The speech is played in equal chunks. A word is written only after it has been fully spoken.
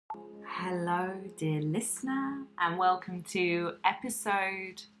Hello, dear listener, and welcome to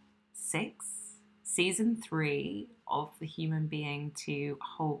episode 6, season 3 of the Human Being to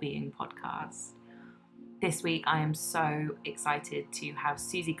Whole Being podcast. This week, I am so excited to have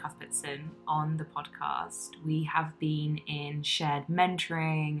Susie Cuthbertson on the podcast. We have been in shared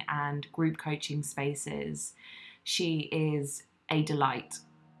mentoring and group coaching spaces. She is a delight.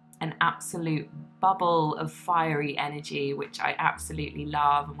 An absolute bubble of fiery energy, which I absolutely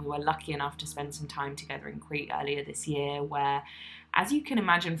love. And we were lucky enough to spend some time together in Crete earlier this year, where, as you can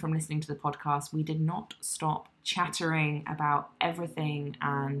imagine from listening to the podcast, we did not stop chattering about everything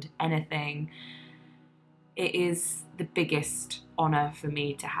and anything. It is the biggest honor for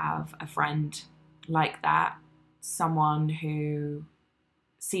me to have a friend like that, someone who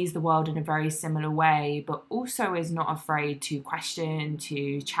sees the world in a very similar way, but also is not afraid to question,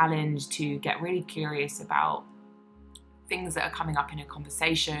 to challenge, to get really curious about things that are coming up in a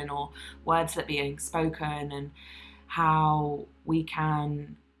conversation or words that are being spoken, and how we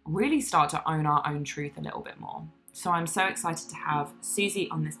can really start to own our own truth a little bit more. So I'm so excited to have Susie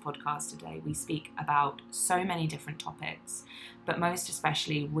on this podcast today. We speak about so many different topics, but most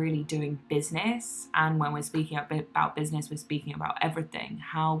especially really doing business. And when we're speaking about business, we're speaking about everything,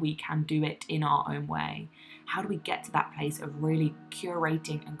 how we can do it in our own way. How do we get to that place of really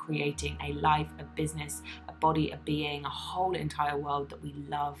curating and creating a life, a business, a body, a being, a whole entire world that we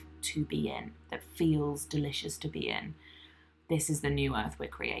love to be in, that feels delicious to be in? This is the new earth we're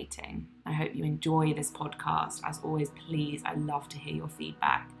creating. I hope you enjoy this podcast. As always, please, I love to hear your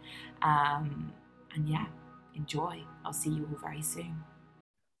feedback. And yeah, enjoy. I'll see you all very soon.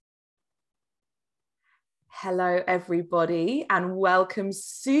 Hello, everybody, and welcome,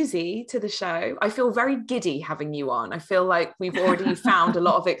 Susie, to the show. I feel very giddy having you on. I feel like we've already found a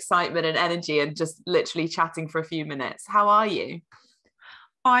lot of excitement and energy and just literally chatting for a few minutes. How are you?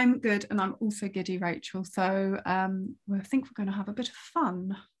 I'm good, and I'm also giddy, Rachel. So I think we're going to have a bit of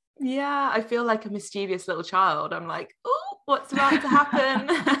fun. Yeah, I feel like a mischievous little child. I'm like, oh, what's about to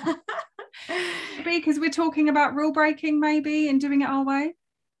happen? Because we're talking about rule breaking, maybe, and doing it our way.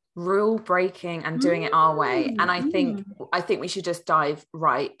 Rule breaking and doing it our way. And I think we should just dive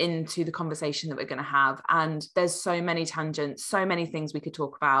right into the conversation that we're going to have. And there's so many tangents, so many things we could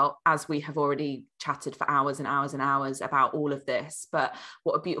talk about, as we have already chatted for hours and hours and hours about all of this. But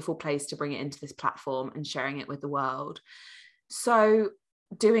what a beautiful place to bring it into this platform and sharing it with the world. So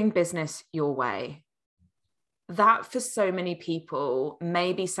doing business your way, that for so many people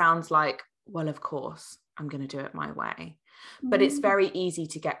maybe sounds like, well, of course, I'm going to do it my way. But it's very easy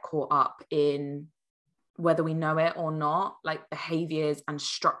to get caught up in, whether we know it or not, like behaviors and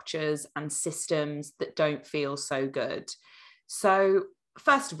structures and systems that don't feel so good. So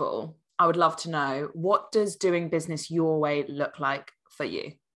first of all, I would love to know, what does doing business your way look like for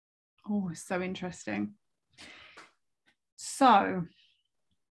you? Oh, it's so interesting. So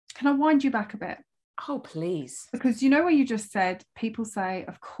can I wind you back a bit? Oh, please. Because you know what you just said, people say,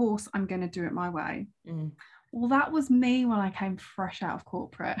 of course, I'm going to do it my way. Well, that was me when I came fresh out of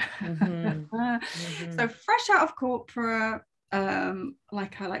corporate. So fresh out of corporate,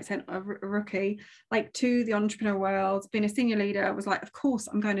 like I like said, a rookie, like to the entrepreneur world, being a senior leader, was like, of course,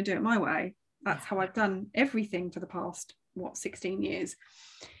 I'm going to do it my way. That's how I've done everything for the past, 16 years.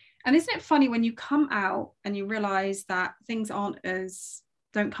 And isn't it funny when you come out and you realize that things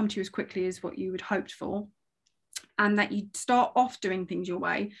don't come to you as quickly as what you had hoped for, and that you start off doing things your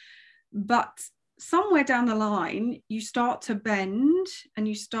way, but somewhere down the line, you start to bend and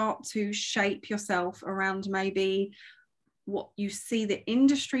you start to shape yourself around maybe what you see the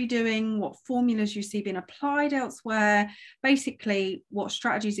industry doing, what formulas you see being applied elsewhere, basically what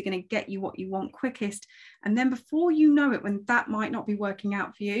strategies are going to get you what you want quickest. And then before you know it, when that might not be working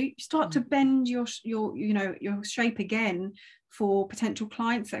out for you, you start to bend your shape again for potential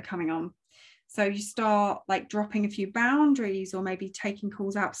clients that are coming on. So you start like dropping a few boundaries, or maybe taking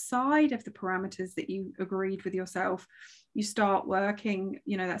calls outside of the parameters that you agreed with yourself. You start working,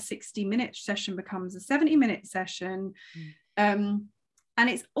 that 60-minute session becomes a 70-minute session. And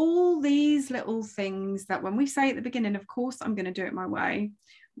it's all these little things that when we say at the beginning, of course, I'm going to do it my way,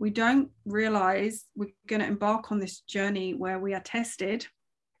 we don't realize we're going to embark on this journey where we are tested.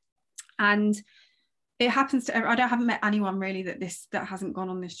 And it happens to, I haven't met anyone really that hasn't gone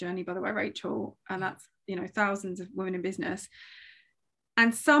on this journey, by the way, Rachel, and that's, thousands of women in business.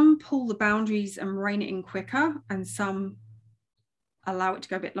 And some pull the boundaries and rein it in quicker, and some allow it to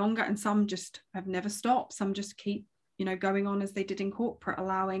go a bit longer, and some just have never stopped. Some just keep, going on as they did in corporate,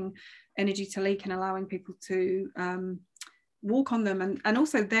 allowing energy to leak and allowing people to walk on them, and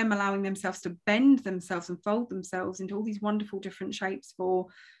also them allowing themselves to bend themselves and fold themselves into all these wonderful different shapes for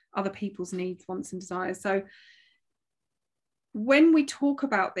other people's needs, wants and desires. So when we talk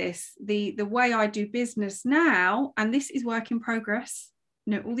about this, the way I do business now, and this is work in progress,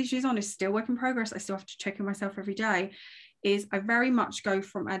 you know, all these years on is still work in progress, I still have to check in myself every day, is I very much go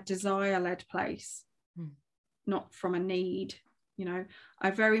from a desire-led place, not from a need. You know,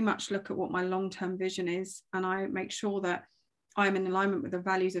 I very much look at what my long-term vision is, and I make sure that I'm in alignment with the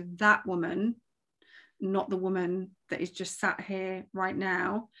values of that woman, not the woman that is just sat here right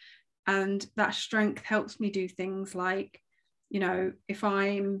now. And that strength helps me do things like, you know, if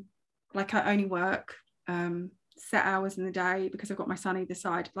I'm like, I only work set hours in the day because I've got my son either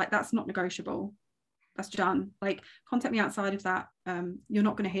side, like that's not negotiable. That's done. Like, contact me outside of that. You're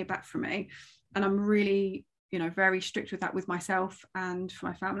not going to hear back from me. And I'm really, you know, very strict with that with myself and for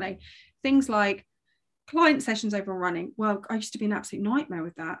my family. Things like client sessions overrunning. Well, I used to be an absolute nightmare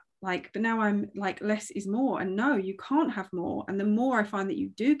with that. Like, but now I'm like, less is more. And no, you can't have more. And the more I find that you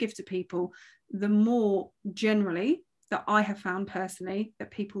do give to people, the more generally that I have found personally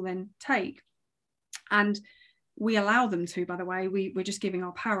that people then take. And we allow them to, by the way, we're just giving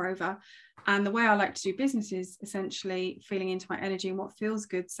our power over. And the way I like to do business is essentially feeling into my energy and what feels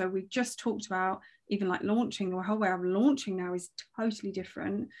good. So we just talked about even like launching, the whole way of launching now is totally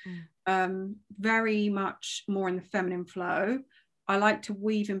different. Very much more in the feminine flow. I like to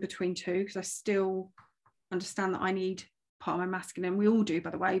weave in between two because I still understand that I need part of my masculine. We all do, by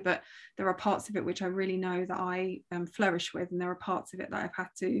the way, but there are parts of it which I really know that I flourish with, and there are parts of it that I've had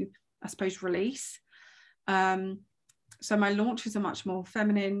to, I suppose, release. So my launches are much more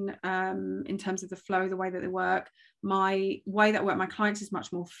feminine in terms of the flow, the way that they work. My way that I work, my clients, is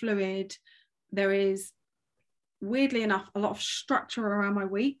much more fluid. There is, weirdly enough, a lot of structure around my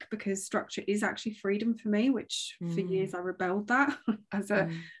week, because structure is actually freedom for me, which for years I rebelled that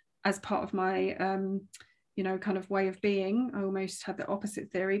as part of my you know, kind of way of being. I almost had the opposite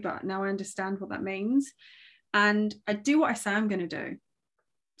theory, but now I understand what that means. And I do what I say I'm going to do.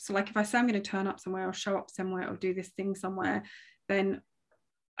 So like if I say I'm going to turn up somewhere or show up somewhere or do this thing somewhere, then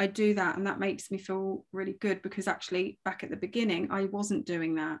I do that. And that makes me feel really good, because actually back at the beginning, I wasn't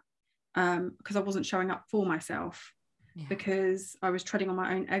doing that because I wasn't showing up for myself, because I was treading on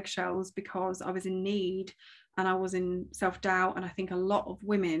my own eggshells, because I was in need and I was in self-doubt. And I think a lot of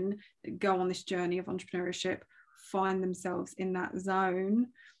women that go on this journey of entrepreneurship find themselves in that zone.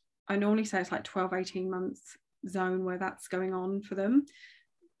 I normally say it's like 12, 18 months zone where that's going on for them,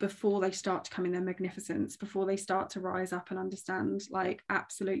 before they start to come in their magnificence, before they start to rise up and understand like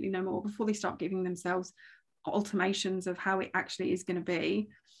absolutely no more, before they start giving themselves ultimations of how it actually is going to be.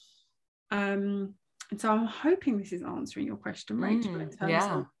 And so I'm hoping this is answering your question, Rachel, in terms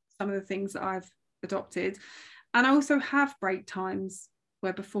of some of the things that I've adopted. And I also have break times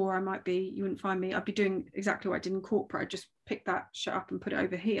where before I might be, you wouldn't find me, I'd be doing exactly what I did in corporate. I'd just pick that shit up and put it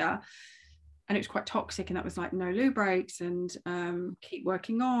over here. And it was quite toxic, and that was like no loo breaks, and keep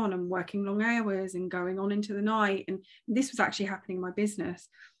working on and working long hours and going on into the night. And this was actually happening in my business.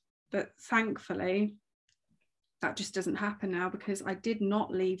 But thankfully, that just doesn't happen now, because I did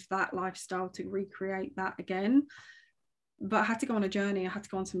not leave that lifestyle to recreate that again. But I had to go on a journey. I had to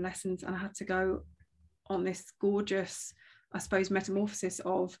go on some lessons, and I had to go on this gorgeous, I suppose, metamorphosis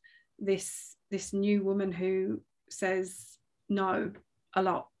of this new woman who says no a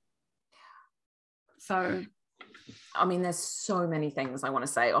lot. So I mean, there's so many things I want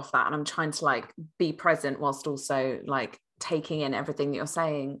to say off that, and I'm trying to like be present whilst also like taking in everything that you're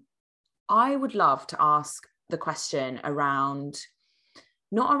saying. I would love to ask the question around,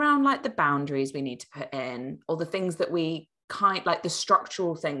 not around like the boundaries we need to put in, or the things that we like the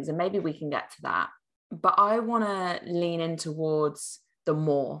structural things, and maybe we can get to that, but I want to lean in towards the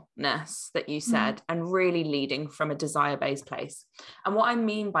moreness that you said, and really leading from a desire-based place. And what I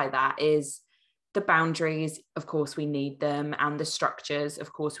mean by that is, the boundaries, of course we need them, and the structures,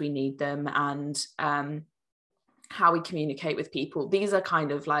 of course we need them, and how we communicate with people. These are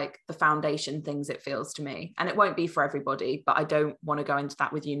kind of like the foundation things, it feels to me, and it won't be for everybody, but I don't want to go into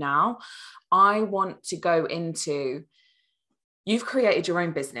that with you now. I want to go into, you've created your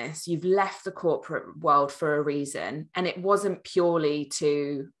own business, you've left the corporate world for a reason, and it wasn't purely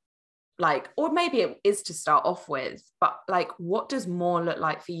to like, or maybe it is to start off with, but like, what does more look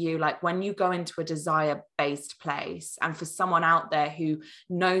like for you? Like when you go into a desire-based place, and for someone out there who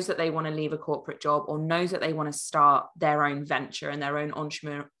knows that they want to leave a corporate job, or knows that they want to start their own venture and their own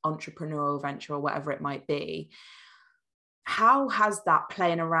entrepreneurial venture, or whatever it might be, how has that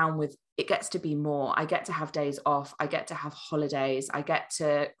playing around with, it gets to be more, I get to have days off, I get to have holidays, I get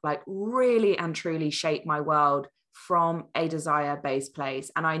to like really and truly shape my world from a desire-based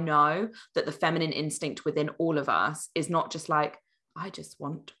place. And I know that the feminine instinct within all of us is not just like, I just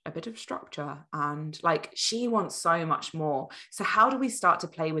want a bit of structure, and like she wants so much more. So how do we start to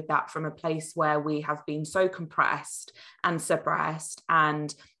play with that from a place where we have been so compressed and suppressed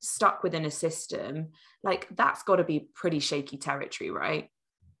and stuck within a system? Like that's got to be pretty shaky territory, right?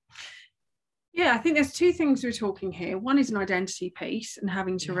 Yeah, I think there's two things we're talking here. One is an identity piece and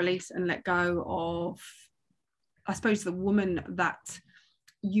having to release and let go of, I suppose, the woman that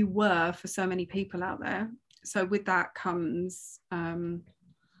you were for so many people out there. So with that comes,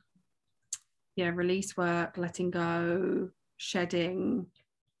 release work, letting go, shedding,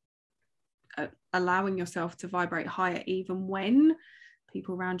 allowing yourself to vibrate higher, even when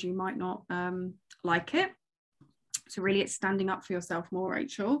people around you might not like it. So really it's standing up for yourself more,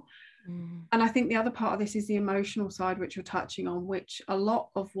 Rachel. And I think the other part of this is the emotional side, which you're touching on, which a lot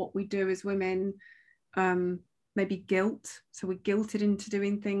of what we do as women, maybe guilt. So we're guilted into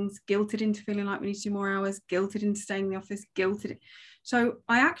doing things, guilted into feeling like we need to do more hours, guilted into staying in the office, guilted. So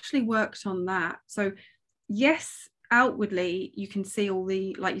I actually worked on that. So yes, outwardly you can see all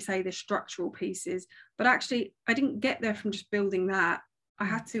the, like you say, the structural pieces, but actually I didn't get there from just building that. I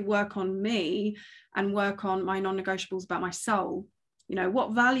had to work on me and work on my non-negotiables about my soul. You know,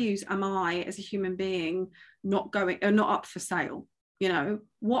 what values am I as a human being not up for sale? You know,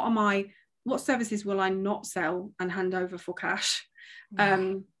 what services will I not sell and hand over for cash?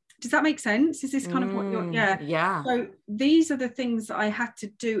 Does that make sense? Is this kind of what you're, yeah. So these are the things that I had to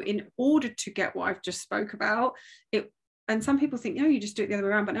do in order to get what I've just spoke about. And some people think, no, you just do it the other way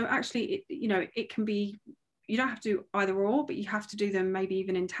around. But no, actually, it can be, you don't have to do either or, but you have to do them maybe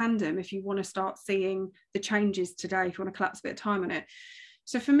even in tandem if you want to start seeing the changes today, if you want to collapse a bit of time on it.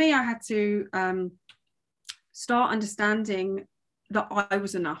 So for me, I had to start understanding that I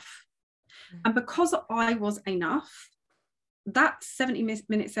was enough. And because I was enough, that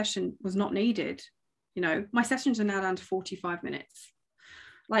 70-minute session was not needed. You know, my sessions are now down to 45 minutes.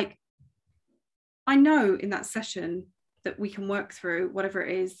 Like, I know in that session that we can work through whatever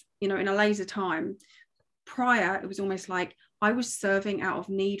it is, you know, in a laser time. Prior, it was almost like I was serving out of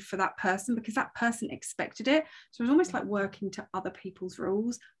need for that person because that person expected it. So it was almost like working to other people's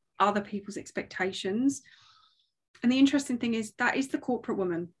rules, other people's expectations. And the interesting thing is that is the corporate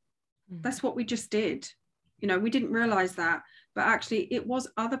woman. That's what we just did. You know, we didn't realize that, but actually it was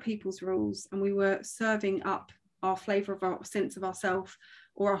other people's rules, and we were serving up our flavor of our sense of ourself,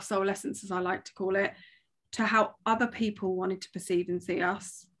 or our soul essence, as I like to call it, to how other people wanted to perceive and see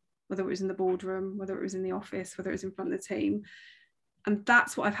us, whether it was in the boardroom, whether it was in the office, whether it was in front of the team. And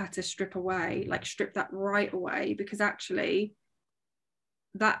that's what I've had to strip away, like strip that right away, because actually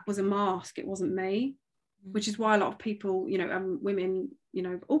that was a mask. It wasn't me, which is why a lot of people, you know, women, you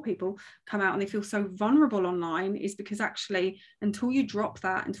know, all people come out and they feel so vulnerable online, is because actually until you drop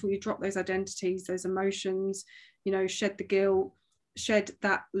that, until you drop those identities, those emotions, you know, shed the guilt, shed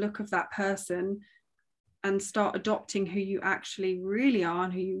that look of that person, and start adopting who you actually really are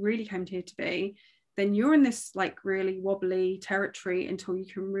and who you really came here to be, then you're in this like really wobbly territory until you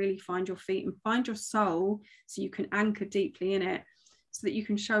can really find your feet and find your soul, so you can anchor deeply in it, so that you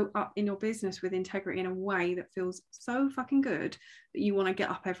can show up in your business with integrity in a way that feels so fucking good that you want to get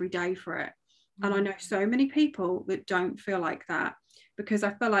up every day for it. And I know so many people that don't feel like that, because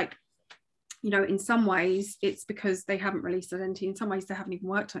I feel like, you know, in some ways it's because they haven't released identity. In some ways they haven't even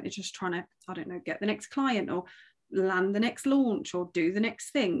worked on it. It's just trying to, I don't know, get the next client or land the next launch or do the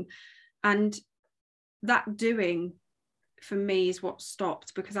next thing. And that doing for me is what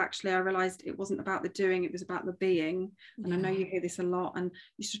stopped, because actually I realized it wasn't about the doing, it was about the being. And I know you hear this a lot, and it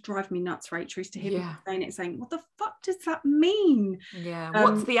used to drive me nuts, Rachel, used to hear people saying it, saying, what the fuck does that mean?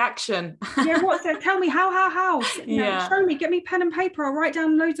 What's the action? What's that? Tell me how you know, show me, get me pen and paper, I'll write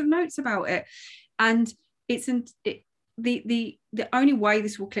down loads of notes about it. And it's the only way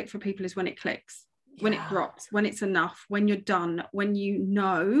this will click for people is when it clicks, when it drops, when it's enough, when you're done, when you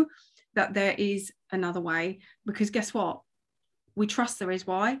know that there is another way. Because guess what, we trust there is.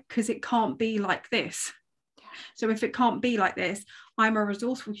 Why? Because it can't be like this. So if it can't be like this, I'm a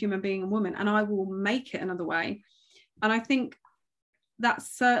resourceful human being and woman, and I will make it another way. And I think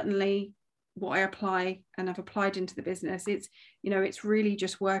that's certainly what I apply and have applied into the business. It's, you know, it's really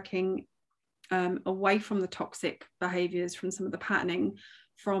just working away from the toxic behaviors, from some of the patterning,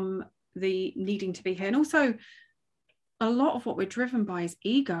 from the needing to be here. And also a lot of what we're driven by is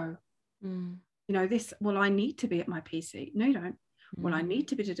ego. You know, this, well, I need to be at my PC. No, you don't. Well, I need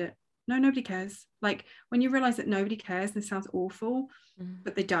to be, no, nobody cares. Like when you realize that nobody cares, this sounds awful,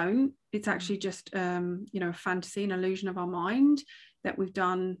 but they don't. It's actually just, you know, a fantasy, an illusion of our mind that we've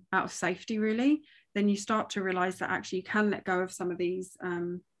done out of safety, really. then you start to realize that actually you can let go of some of these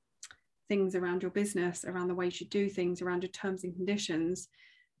things around your business, around the ways you do things, around your terms and conditions,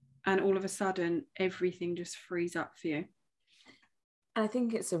 and all of a sudden everything just frees up for you. I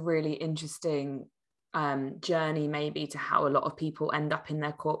think it's a really interesting journey maybe to how a lot of people end up in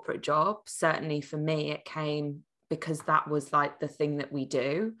their corporate job. Certainly for me, it came because that was like the thing that we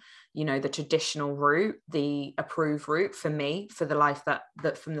do, you know, the traditional route, the approved route for me, for the life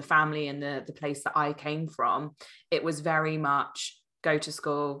that from the family and the place that I came from. It was very much go to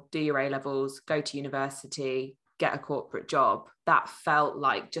school, do your A-levels, go to university, get a corporate job. That felt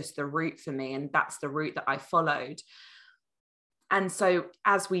like just the route for me, and that's the route that I followed. And so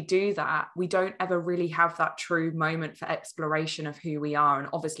as we do that, we don't ever really have that true moment for exploration of who we are. And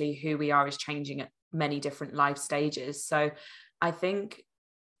obviously who we are is changing at many different life stages. So I think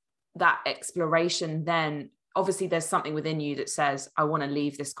that exploration, then obviously there's something within you that says, I want to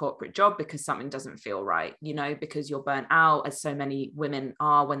leave this corporate job because something doesn't feel right, you know, because you're burnt out, as so many women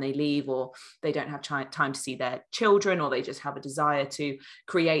are when they leave, or they don't have time to see their children, or they just have a desire to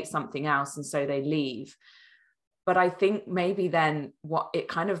create something else. And so they leave. But I think maybe then what it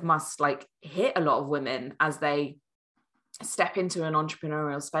kind of must like hit a lot of women as they step into an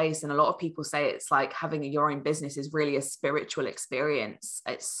entrepreneurial space. And a lot of people say it's like having your own business is really a spiritual experience.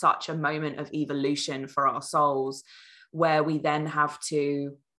 It's such a moment of evolution for our souls, where we then have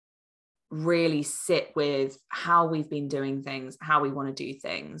to really sit with how we've been doing things, how we want to do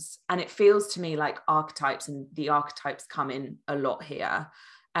things. And it feels to me like archetypes, and the archetypes come in a lot here.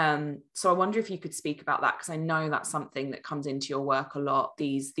 So I wonder if you could speak about that, because I know that's something that comes into your work a lot,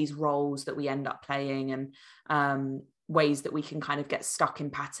 these roles that we end up playing, and ways that we can kind of get stuck in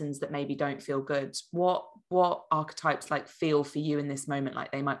patterns that maybe don't feel good. What archetypes like feel for you in this moment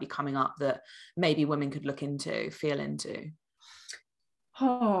like they might be coming up that maybe women could look into, feel into?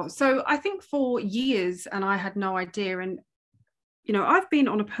 Oh, so I think for years, and I had no idea, and you know, I've been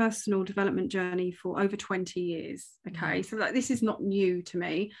on a personal development journey for over 20 years. Okay. So like, this is not new to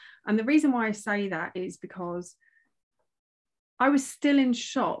me. And the reason why I say that is because I was still in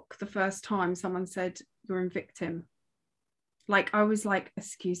shock the first time someone said, you're in victim. Like, I was like,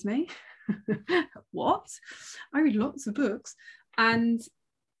 excuse me, what? I read lots of books. And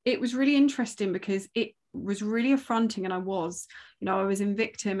it was really interesting because it was really affronting. And I was in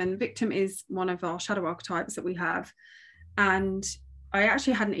victim, and victim is one of our shadow archetypes that we have. And I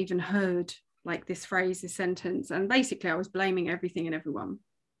actually hadn't even heard like this phrase, this sentence. And basically I was blaming everything and everyone.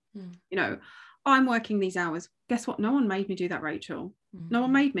 You know, I'm working these hours. Guess what? No one made me do that, Rachel. No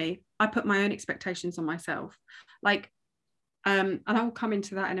one made me. I put my own expectations on myself. Like, and I will come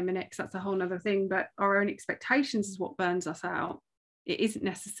into that in a minute, because that's a whole nother thing. But our own expectations is what burns us out. It isn't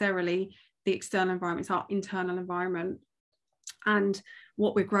necessarily the external environment, it's our internal environment and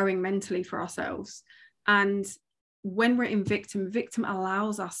what we're growing mentally for ourselves. And when we're in victim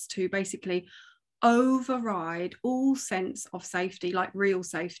allows us to basically override all sense of safety, like real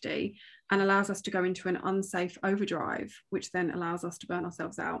safety, and allows us to go into an unsafe overdrive, which then allows us to burn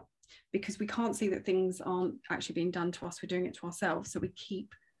ourselves out, because we can't see that things aren't actually being done to us, we're doing it to ourselves. So we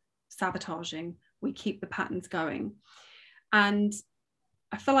keep sabotaging, we keep the patterns going. And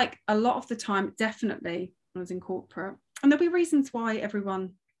I feel like a lot of the time, definitely when I was in corporate, and there'll be reasons why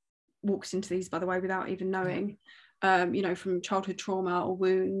everyone walks into these, by the way, without even knowing, you know, from childhood trauma or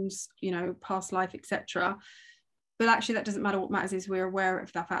wounds, you know, past life, etc. But actually that doesn't matter. What matters is we're aware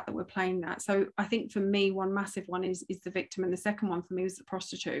of the fact that we're playing that. So I think for me, one massive one is the victim, and the second one for me was the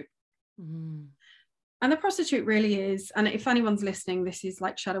prostitute. And the prostitute really is, and if anyone's listening, this is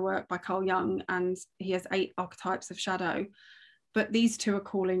like Shadow Work by Carl Jung, and he has 8 archetypes of shadow. But these two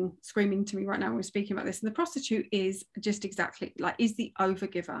are screaming to me right now when we're speaking about this. And the prostitute is just exactly like, is the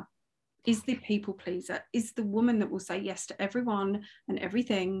overgiver, is the people pleaser, is the woman that will say yes to everyone and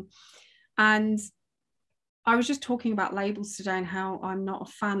everything. And I was just talking about labels today and how I'm not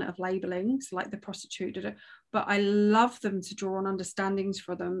a fan of labeling, so like the prostitute, but I love them to draw on understandings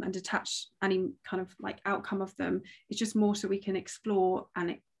for them and detach any kind of like outcome of them. It's just more so we can explore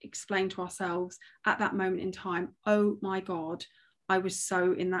and explain to ourselves at that moment in time, oh my God, I was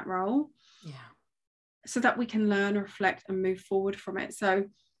so in that role. Yeah. So that we can learn, reflect, and move forward from it. So,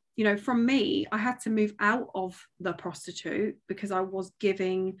 you know, from me, I had to move out of the prostitute because I was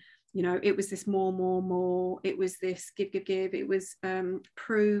giving, you know, it was this more, it was this give, it was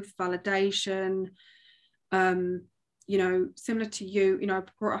proof, validation, you know, similar to you, you know, I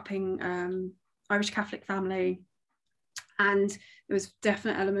grew up in Irish Catholic family, and there was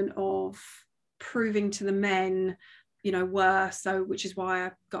definite element of proving to the men worse. So, which is why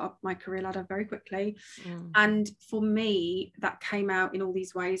I got up my career ladder very quickly. And for me, that came out in all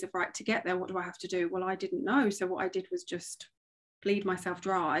these ways of, right, to get there, what do I have to do? Well, I didn't know. So what I did was just bleed myself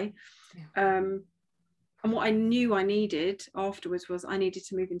dry. And what I knew I needed afterwards was I needed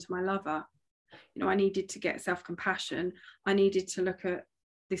to move into my lover. I needed to get self-compassion. I needed to look at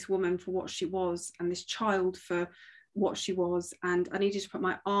this woman for what she was and this child for what she was. And I needed to put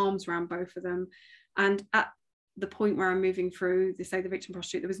my arms around both of them. And at the point where I'm moving through the victim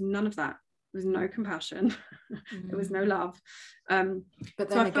prostitute, there was none of that. There was no compassion. There was no love. But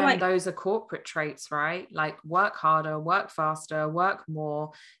then again, those are corporate traits, right? Like work harder, work faster, work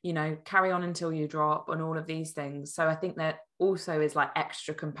more, carry on until you drop, and all of these things. So I think that also is like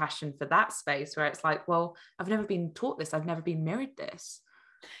extra compassion for that space where it's like, well, I've never been taught this. I've never been mirrored this.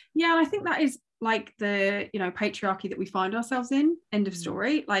 Yeah, and I think that is like the patriarchy that we find ourselves in. End of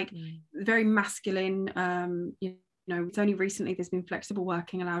story. Like very masculine. It's only recently there's been flexible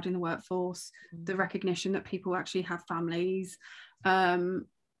working allowed in the workforce, the recognition that people actually have families, and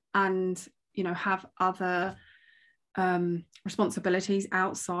have other responsibilities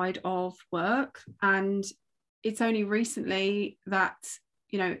outside of work. And it's only recently that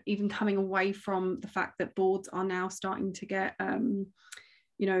even coming away from the fact that boards are now starting to get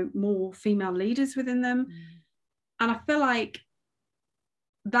more female leaders within them. And I feel like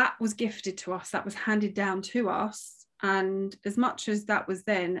that was gifted to us, that was handed down to us. And as much as that was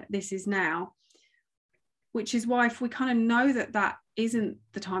then, this is now, which is why if we kind of know that that isn't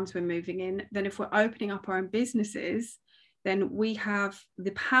the times we're moving in, then if we're opening up our own businesses, then we have the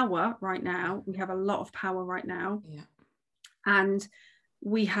power right now. We have a lot of power right now. And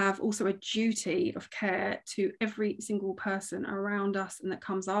we have also a duty of care to every single person around us and that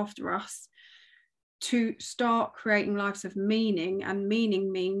comes after us to start creating lives of meaning. And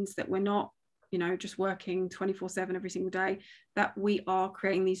meaning means that we're not, just working 24/7 every single day, that we are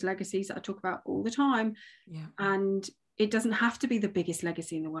creating these legacies that I talk about all the time. And it doesn't have to be the biggest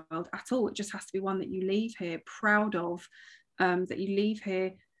legacy in the world at all. It just has to be one that you leave here proud of, that you leave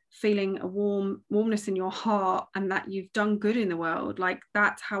here feeling a warmness in your heart, and that you've done good in the world. Like,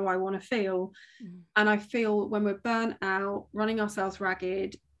 that's how I want to feel. And I feel when we're burnt out, running ourselves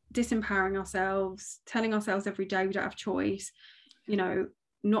ragged, disempowering ourselves, telling ourselves every day we don't have choice,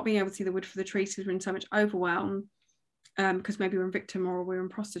 not being able to see the wood for the trees because we're in so much overwhelm, because maybe we're in victim or we're in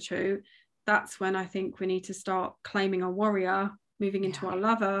prostitute, that's when I think we need to start claiming our warrior, moving into our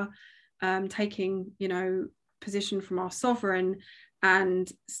lover, taking position from our sovereign,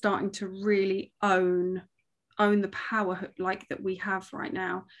 and starting to really own the power like that we have right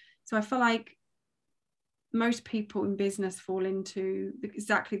now. So I feel like most people in business fall into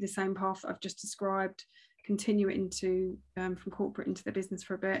exactly the same path I've just described, continue it into from corporate into the business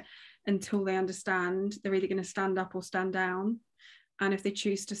for a bit until they understand they're either going to stand up or stand down. And if they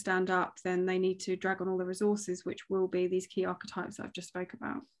choose to stand up, then they need to drag on all the resources, which will be these key archetypes that I've just spoke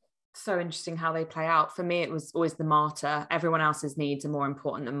about. So interesting how they play out. For me, it was always the martyr. Everyone else's needs are more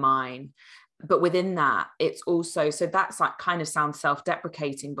important than mine. But within that, it's also, so that's like kind of sounds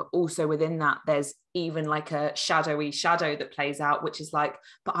self-deprecating, but also within that, there's even like a shadowy shadow that plays out, which is like,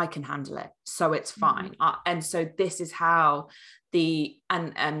 but I can handle it, so it's fine. And so this is how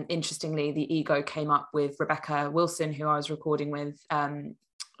and interestingly, the ego came up with Rebecca Wilson, who I was recording with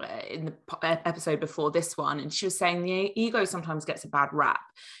in the episode before this one, and she was saying the ego sometimes gets a bad rap.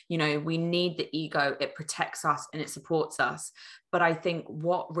 We need the ego, it protects us and it supports us. But I think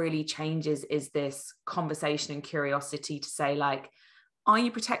what really changes is this conversation and curiosity to say, like, are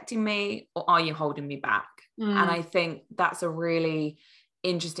you protecting me or are you holding me back? And I think that's a really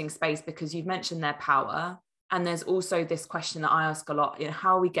interesting space, because you've mentioned their power, and there's also this question that I ask a lot,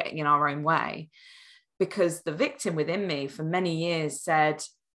 how are we getting in our own way? Because the victim within me for many years said,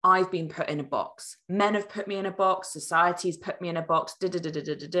 I've been put in a box. Men have put me in a box. Society's put me in a box. But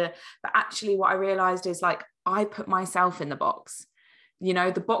actually what I realized is, like, I put myself in the box.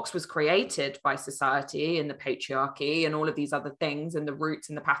 The box was created by society and the patriarchy and all of these other things and the roots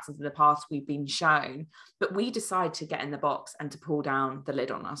and the patterns in the past we've been shown. But we decide to get in the box and to pull down the lid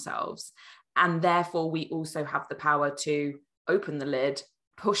on ourselves. And therefore we also have the power to open the lid,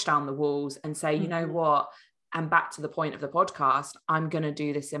 push down the walls and say, you know what? And back to the point of the podcast, I'm going to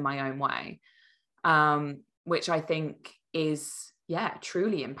do this in my own way, which I think is,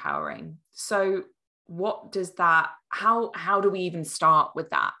 truly empowering. So what does that, how do we even start with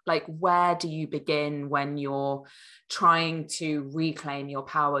that? Like, where do you begin when you're trying to reclaim your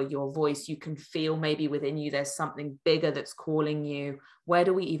power, your voice? You can feel maybe within you there's something bigger that's calling you. Where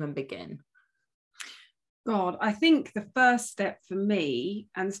do we even begin? God, I think the first step for me,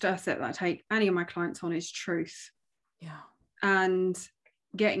 and the first step that I take any of my clients on, is truth. and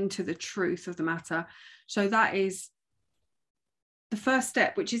getting to the truth of the matter. So that is the first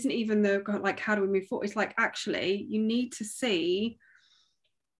step, which isn't even the like, how do we move forward? It's like, actually, you need to see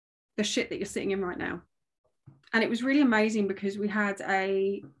the shit that you're sitting in right now. And it was really amazing because we had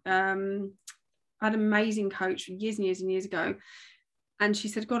an amazing coach years and years and years ago. And she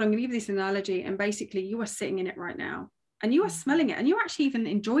said, God, I'm going to give you this analogy. And basically, you are sitting in it right now and you are smelling it and you're actually even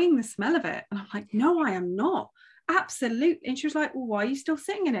enjoying the smell of it. And I'm like, no, I am not. Absolutely. And she was like, well, why are you still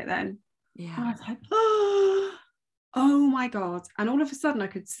sitting in it then? Yeah. And I was like, oh my God. And all of a sudden I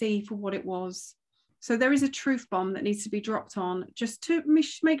could see for what it was. So there is a truth bomb that needs to be dropped on just to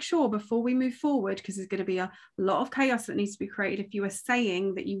make sure before we move forward, because there's going to be a lot of chaos that needs to be created. If you are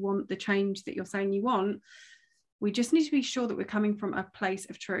saying that you want the change that you're saying you want, we just need to be sure that we're coming from a place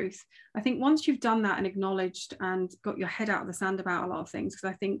of truth. I think once you've done that and acknowledged and got your head out of the sand about a lot of things, because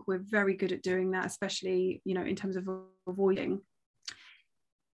I think we're very good at doing that, especially, you know, in terms of avoiding,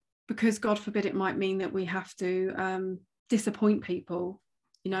 because God forbid it might mean that we have to disappoint people,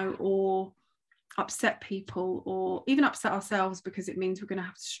 you know, or upset people, or even upset ourselves because it means we're going to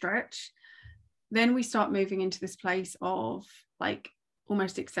have to stretch. Then we start moving into this place of like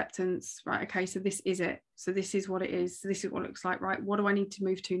almost acceptance, right? Okay, so this is it. So this is what it is. So this is what it looks like, right? What do I need to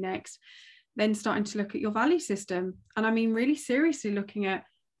move to next? Then starting to look at your value system. And I mean, really seriously looking at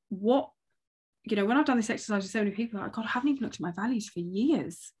what, you know, when I've done this exercise with so many people, like, God, I haven't even looked at my values for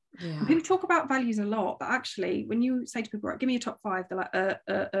years. Yeah. And people talk about values a lot, but actually when you say to people, right, give me your top 5, they're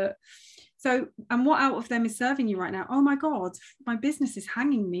like, So, and what out of them is serving you right now? Oh my God, my business is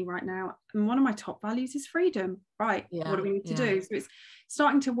hanging me right now. And one of my top values is freedom, right? Yeah. What do we need to do? So it's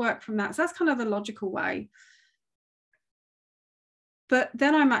starting to work from that. So that's kind of the logical way. But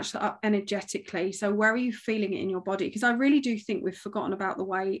then I match that up energetically. So where are you feeling it in your body? Because I really do think we've forgotten about the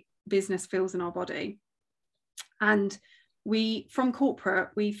way business feels in our body. And we, from corporate,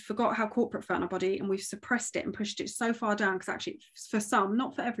 we forgot how corporate felt in our body, and we've suppressed it and pushed it so far down, because actually for some,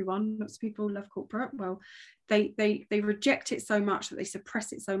 not for everyone, lots of people love corporate, well, they reject it so much that they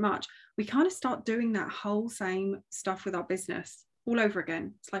suppress it so much. We kind of start doing that whole same stuff with our business all over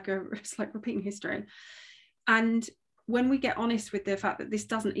again. It's like repeating history. And when we get honest with the fact that this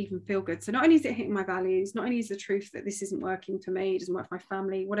doesn't even feel good, so not only is it hitting my values, not only is the truth that this isn't working for me, it doesn't work for my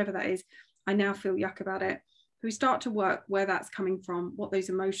family, whatever that is, I now feel yuck about it. We start to work where that's coming from, what those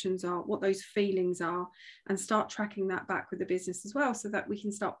emotions are, what those feelings are, and start tracking that back with the business as well, so that we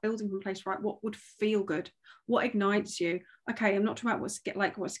can start building from a place, right, what would feel good, what ignites you. Okay, I'm not talking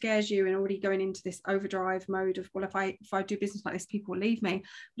about what scares you and already going into this overdrive mode of, well, if I do business like this, people will leave me.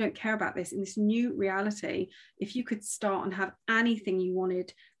 I don't care about this. In this new reality, if you could start and have anything you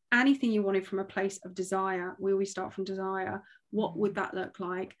wanted from a place of desire, we always start from desire, what would that look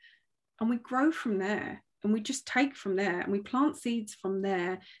like? And we grow from there. And we just take from there, and we plant seeds from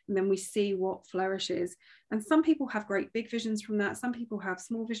there, and then we see what flourishes. And some people have great big visions from that. Some people have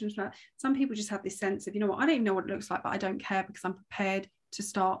small visions from that. Some people just have this sense of, you know what, I don't even know what it looks like, but I don't care, because I'm prepared to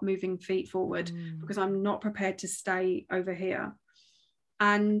start moving feet forward, because I'm not prepared to stay over here.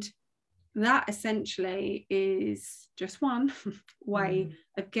 And that essentially is just one way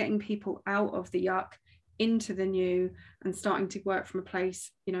of getting people out of the yuck into the new, and starting to work from a place,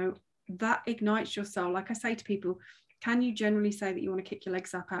 you know, that ignites your soul. Like I say to people, can you generally say that you want to kick your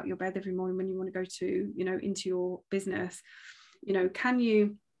legs up out your bed every morning when you want to go to, you know, into your business? You know,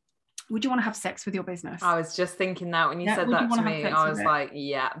 would you want to have sex with your business? I was just thinking that when you said that to me, I was like,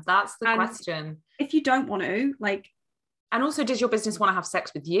 yeah, that's the question. If you don't want to, like, and also, does your business want to have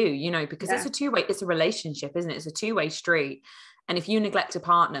sex with you? You know, because it's a two-way, it's a relationship, isn't it? It's a two-way street. And if you neglect a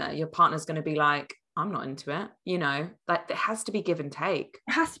partner, your partner's going to be like, I'm not into it, you know, like it has to be give and take.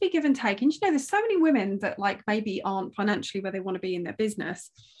 It has to be give and take. And you know, there's so many women that like maybe aren't financially where they want to be in their business,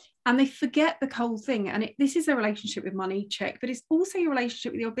 and they forget the whole thing. And this is a relationship with money, check, but it's also your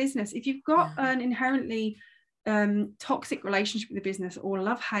relationship with your business. If you've got an inherently toxic relationship with the business, or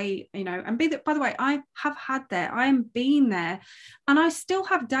love hate, you know, and by the way, I have had that, I am being there, and I still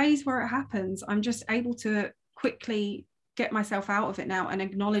have days where it happens. I'm just able to quickly get myself out of it now and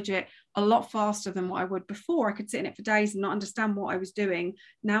acknowledge it a lot faster than what I would before. I could sit in it for days and not understand what I was doing.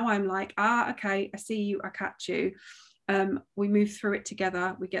 Now I'm like, okay, I see you, I catch you. We move through it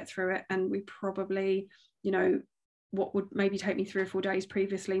together, we get through it, and we probably, you know, what would maybe take me 3 or 4 days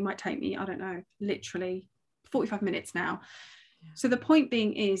previously might take me, I don't know, literally 45 minutes now. So the point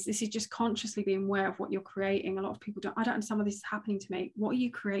being is, this is just consciously being aware of what you're creating. A lot of people I don't understand why this is happening to me. What are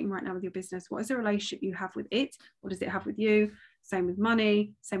you creating right now with your business? What is the relationship you have with it? What does it have with you? Same with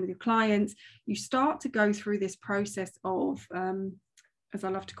money, same with your clients. You start to go through this process of as I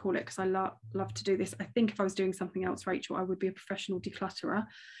love to call it, because I love to do this. I think if I was doing something else, Rachel, I would be a professional declutterer.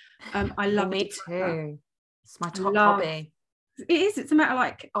 I love me too. It's my top hobby. It is. It's a matter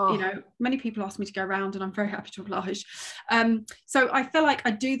like, you know, many people ask me to go around and I'm very happy to oblige. So I feel like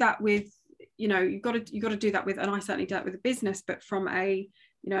I do that with, you know, you've got to do that with, and I certainly do that with a business, but from a,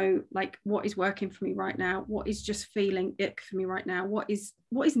 you know, like what is working for me right now, what is just feeling ick for me right now, what is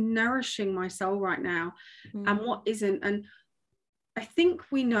nourishing my soul right now, and what isn't. And I think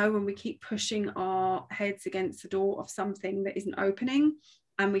we know when we keep pushing our heads against the door of something that isn't opening,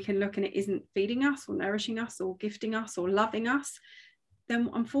 and we can look and it isn't feeding us or nourishing us or gifting us or loving us, then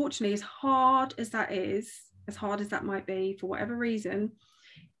unfortunately, as hard as that might be, for whatever reason,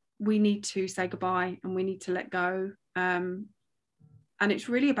 we need to say goodbye and we need to let go. And it's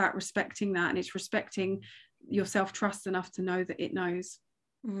really about respecting that, and it's respecting your self-trust enough to know that it knows.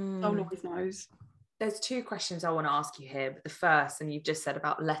 Soul always knows. There's two questions I want to ask you here, but the first, and you've just said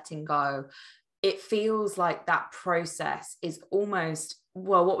about letting go, it feels like that process is almost,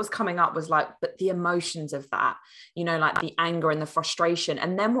 well, what was coming up was like, but the emotions of that, you know, like the anger and the frustration.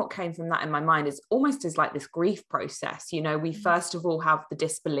 And then what came from that in my mind is almost as like this grief process. You know, we first of all have the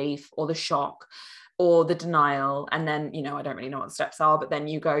disbelief or the shock or the denial. And then, you know, I don't really know what the steps are, but then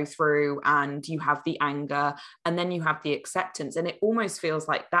you go through and you have the anger and then you have the acceptance. And it almost feels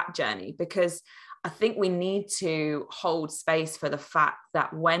like that journey, because I think we need to hold space for the fact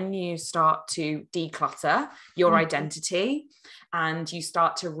that when you start to declutter your identity and you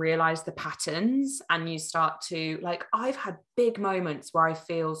start to realize the patterns and you start to, like, I've had big moments where I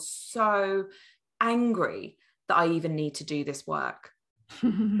feel so angry that I even need to do this work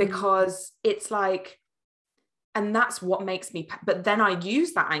because it's like, and that's what makes me, but then I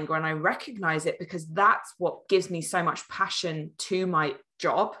use that anger and I recognize it because that's what gives me so much passion to my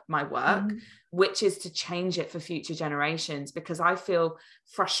job, my work, which is to change it for future generations, because I feel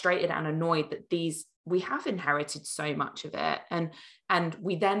frustrated and annoyed that we have inherited so much of it. And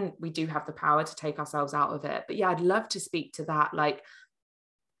we do have the power to take ourselves out of it. But yeah, I'd love to speak to that, like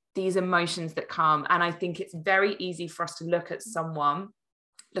these emotions that come. And I think it's very easy for us to look at someone,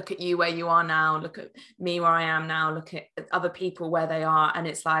 look at you where you are now, look at me where I am now, look at other people where they are. And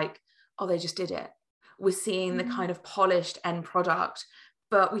it's like, oh, they just did it. We're seeing the kind of polished end product,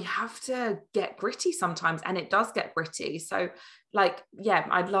 but we have to get gritty sometimes, and it does get gritty. So like, yeah,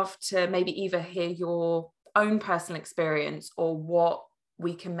 I'd love to maybe either hear your own personal experience or what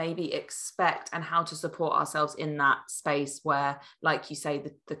we can maybe expect and how to support ourselves in that space where, like you say,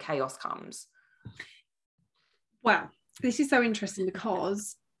 the chaos comes. Wow, this is so interesting,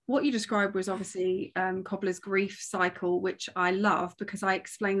 because what you described was obviously Cobbler's grief cycle, which I love, because I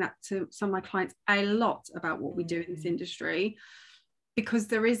explain that to some of my clients a lot about what we do in this industry, because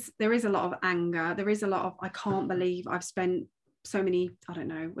there is a lot of anger, there is a lot of, I can't believe I've spent so many, I don't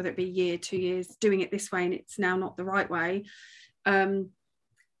know, whether it be a year, 2 years doing it this way and it's now not the right way.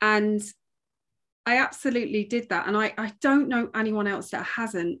 And I absolutely did that. And I don't know anyone else that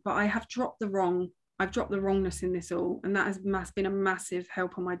hasn't, but I have dropped the wrongness in this all, and that has been a massive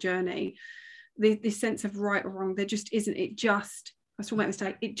help on my journey. This sense of right or wrong, there just isn't. I was talking about this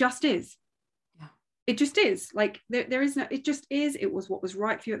day, it just is. Yeah. It just is. Like there is no, it just is. It was what was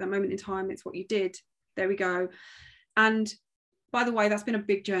right for you at that moment in time. It's what you did. There we go. And by the way, that's been a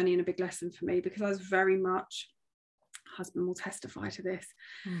big journey and a big lesson for me, because I was very much, husband will testify to this,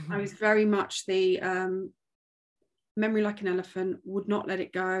 I was very much the memory like an elephant, would not let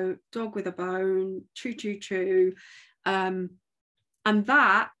it go, dog with a bone, chew, chew, chew. And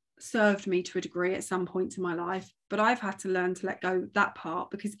that served me to a degree at some points in my life, but I've had to learn to let go that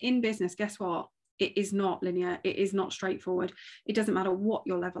part, because in business, guess what? It is not linear. It is not straightforward. It doesn't matter what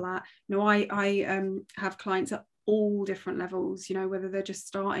your level at. You know, I have clients at all different levels, you know, whether they're just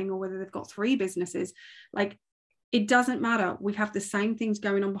starting or whether they've got 3 businesses. Like, it doesn't matter. We have the same things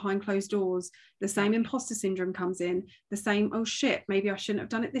going on behind closed doors. The same imposter syndrome comes in. The same, oh shit, maybe I shouldn't have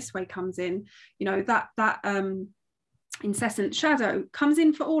done it this way comes in. You know, that incessant shadow comes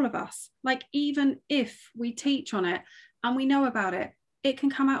in for all of us. Like, even if we teach on it and we know about it, it can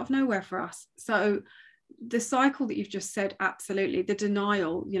come out of nowhere for us. So the cycle that you've just said, absolutely. The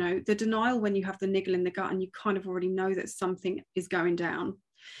denial, you know, the denial when you have the niggle in the gut and you kind of already know that something is going down.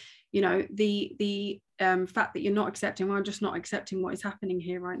 You know, the fact that you're not accepting, well, I'm just not accepting what is happening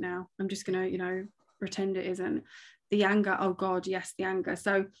here right now. I'm just going to, you know, pretend it isn't. The anger, oh God, yes, the anger.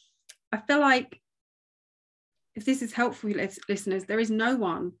 So I feel like if this is helpful, listeners, there is no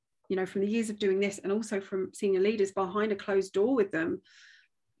one, you know, from the years of doing this and also from senior leaders behind a closed door with them,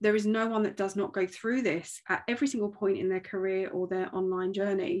 there is no one that does not go through this at every single point in their career or their online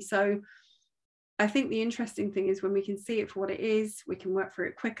journey. So I think the interesting thing is when we can see it for what it is, we can work through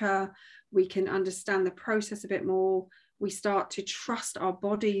it quicker, we can understand the process a bit more, we start to trust our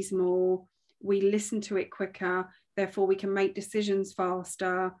bodies more, we listen to it quicker, therefore we can make decisions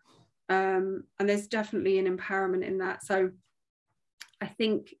faster. And there's definitely an empowerment in that. So I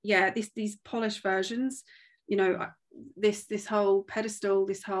think, yeah, these polished versions, you know, this whole pedestal,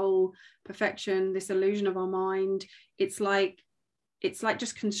 this whole perfection, this illusion of our mind, it's like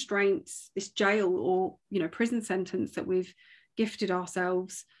just constraints, this jail or, you know, prison sentence that we've gifted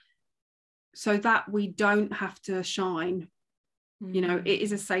ourselves so that we don't have to shine. You know, it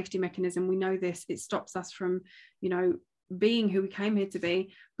is a safety mechanism. We know this. It stops us from, you know, being who we came here to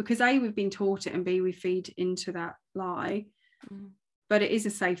be, because A, we've been taught it, and B, we feed into that lie. But it is a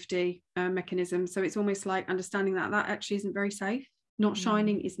safety mechanism. So it's almost like understanding that actually isn't very safe. Not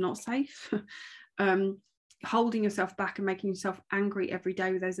shining is not safe. Holding yourself back and making yourself angry every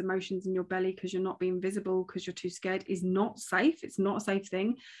day with those emotions in your belly because you're not being visible, because you're too scared, is not safe. It's not a safe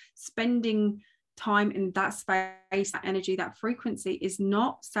thing. Spending time in that space, that energy, that frequency is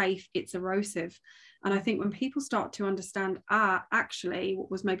not safe. It's erosive. And I think when people start to understand, actually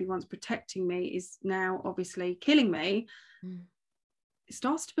what was maybe once protecting me is now obviously killing me, it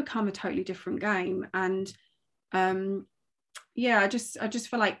starts to become a totally different game. And yeah, I just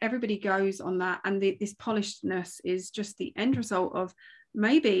feel like everybody goes on that, and this polishedness is just the end result of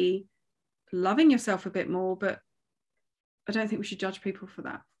maybe loving yourself a bit more, but I don't think we should judge people for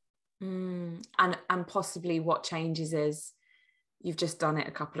that. And possibly what changes is you've just done it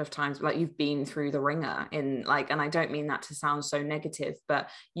a couple of times, like you've been through the ringer in like, and I don't mean that to sound so negative, but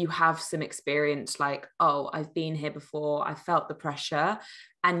you have some experience, like, oh, I've been here before, I felt the pressure.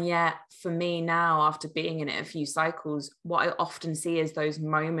 And yet for me now, after being in it a few cycles, what I often see is those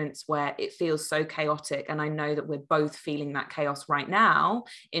moments where it feels so chaotic. And I know that we're both feeling that chaos right now.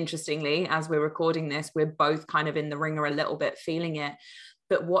 Interestingly, as we're recording this, we're both kind of in the ringer a little bit, feeling it.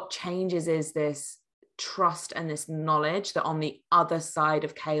 But what changes is this trust and this knowledge that on the other side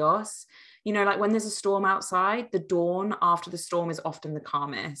of chaos, you know, like when there's a storm outside, the dawn after the storm is often the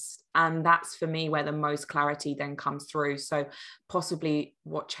calmest. And that's for me where the most clarity then comes through. So possibly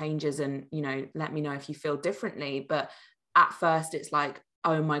what changes, and, you know, let me know if you feel differently. But at first it's like,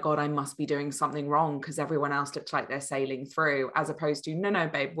 oh my God, I must be doing something wrong because everyone else looks like they're sailing through, as opposed to, no,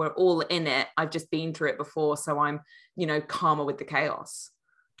 babe, we're all in it. I've just been through it before. So I'm, you know, calmer with the chaos.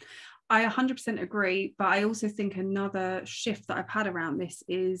 I 100% agree. But I also think another shift that I've had around this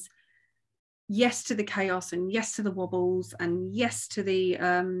is yes to the chaos, and yes to the wobbles, and yes to the,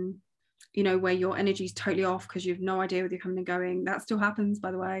 you know, where your energy is totally off because you have no idea whether you're coming and going. That still happens,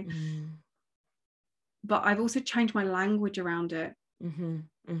 by the way. But I've also changed my language around it.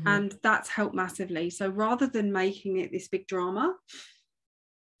 And that's helped massively. So rather than making it this big drama,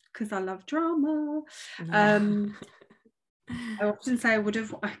 because I love drama, I often say I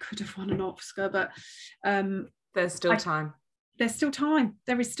could have won an Oscar, but there's still time. There's still time.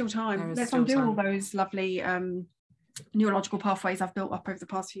 There is still time. Let's undo all those lovely neurological pathways I've built up over the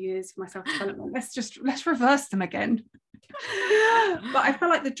past few years for my self-development. Let's reverse them again. But I feel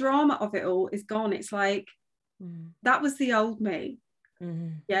like the drama of it all is gone. It's like that was the old me.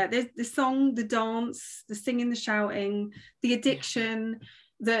 Yeah, there's the song, the dance, the singing, the shouting, the addiction,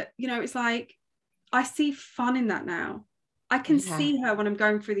 that, you know, it's like I see fun in that now. I can see her when I'm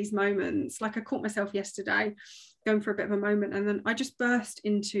going through these moments. Like I caught myself yesterday going for a bit of a moment, and then I just burst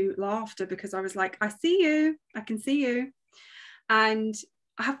into laughter because I was like, I see you, I can see you, and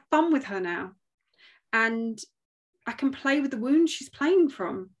I have fun with her now, and I can play with the wounds she's playing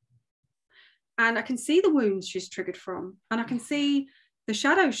from, and I can see the wounds she's triggered from, and I can see the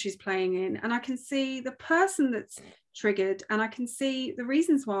shadows she's playing in, and I can see the person that's triggered, and I can see the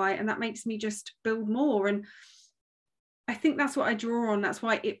reasons why, and that makes me just build more. And I think that's what I draw on. That's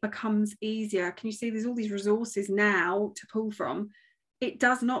why it becomes easier. Can you see there's all these resources now to pull from? It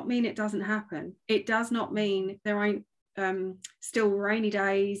does not mean it doesn't happen. It does not mean there ain't still rainy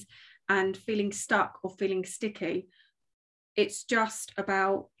days and feeling stuck or feeling sticky. It's just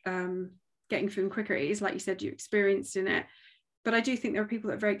about getting through them quicker. It is, like you said, you experienced in it. But I do think there are people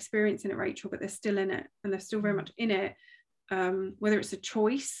that are very experienced in it, Rachel, but they're still in it, and they're still very much in it, whether it's a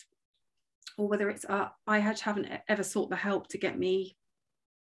choice or whether it's I haven't ever sought the help to get me,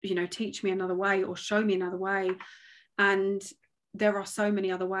 you know, teach me another way or show me another way. And there are so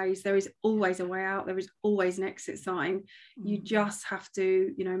many other ways. There is always a way out. There is always an exit sign. You just have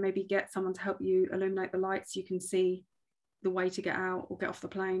to, you know, maybe get someone to help you illuminate the lights so you can see the way to get out or get off the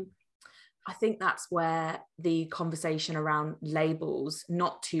plane. I think that's where the conversation around labels,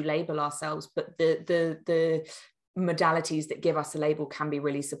 not to label ourselves, but the modalities that give us a label can be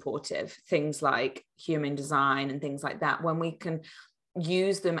really supportive, things like human design and things like that, when we can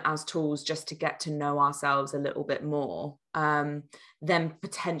use them as tools just to get to know ourselves a little bit more, then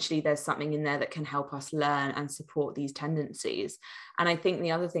potentially there's something in there that can help us learn and support these tendencies. And I think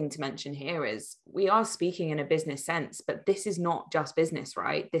the other thing to mention here is we are speaking in a business sense, but this is not just business,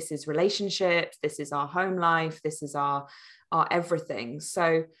 right? This is relationships, this is our home life, this is our everything.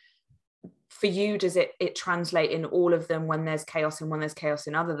 So for you, does it translate in all of them when there's chaos and when there's chaos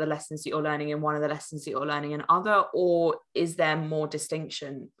in other, the lessons that you're learning in one of the lessons that you're learning in other, or is there more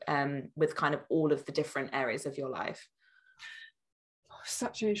distinction with kind of all of the different areas of your life?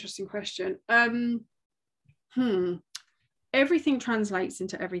 Such an interesting question. Everything translates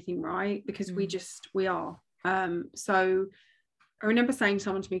into everything, right? Because we are. So I remember saying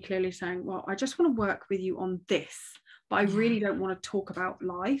someone to me clearly saying, well, I just want to work with you on this, but I really don't want to talk about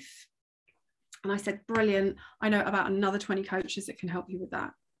life. And I said, brilliant. I know about another 20 coaches that can help you with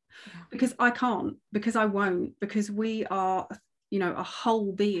that. Yeah. Because I can't, because I won't, because we are, a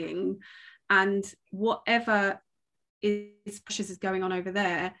whole being, and whatever is going on over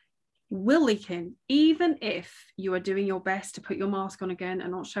there will leak in, even if you are doing your best to put your mask on again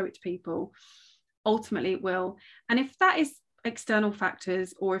and not show it to people. Ultimately it will. And if that is external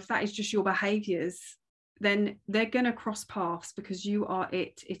factors, or if that is just your behaviors, then they're going to cross paths, because you are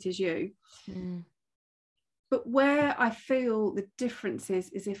it is you. But where I feel the difference is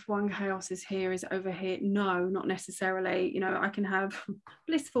if one chaos is here, is over here. No, not necessarily. I can have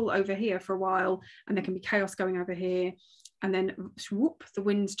blissful over here for a while, and there can be chaos going over here, and then whoop, the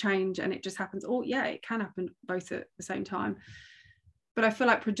winds change and it just happens. Oh yeah, it can happen both at the same time. But I feel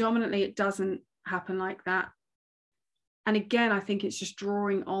like predominantly it doesn't happen like that. And again, I think it's just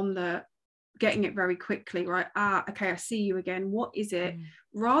drawing on getting it very quickly, right? Okay, I see you again. What is it?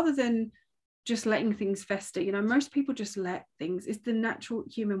 Rather than just letting things fester. Most people just let things. It's the natural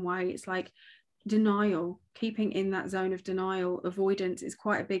human way. It's like denial, keeping in that zone of denial. Avoidance is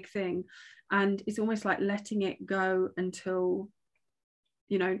quite a big thing. And it's almost like letting it go until,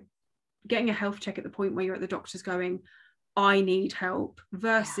 getting a health check at the point where you're at the doctor's going, I need help,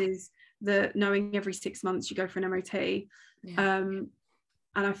 versus the knowing every 6 months you go for an MOT.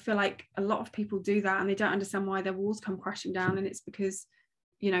 And I feel like a lot of people do that, and they don't understand why their walls come crashing down. And it's because,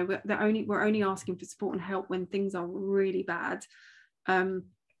 we're only asking for support and help when things are really bad. I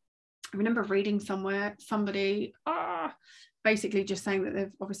remember reading somewhere, somebody basically just saying that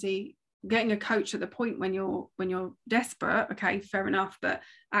they've obviously getting a coach at the point when you're desperate. Okay, fair enough. But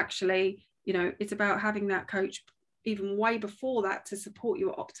actually, it's about having that coach even way before that to support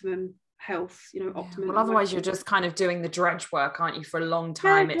your optimum health, optimum. Well, otherwise you're just kind of doing the dredge work, aren't you, for a long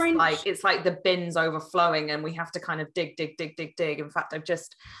time? It's like the bin's overflowing and we have to kind of dig. In fact, I've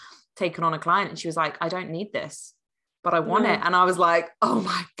just taken on a client and she was like, I don't need this, but I want it. And I was like, oh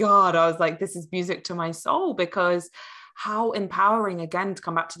my God, I was like, this is music to my soul, because how empowering, again, to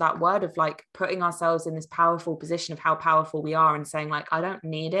come back to that word of like putting ourselves in this powerful position of how powerful we are and saying like, I don't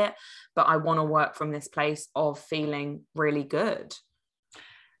need it, but I want to work from this place of feeling really good.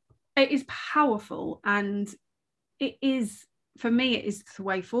 It is powerful, and it is, for me, it is the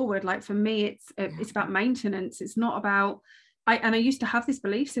way forward. Like for me, it's about maintenance. It's not about, I used to have this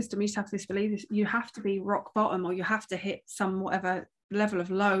belief system. You have to be rock bottom, or you have to hit some whatever level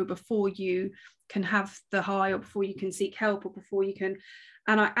of low before you can have the high, or before you can seek help, or before you can.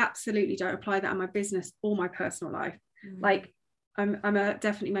 And I absolutely don't apply that in my business or my personal life. Like I'm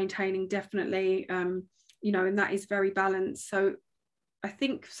definitely maintaining, and that is very balanced. So I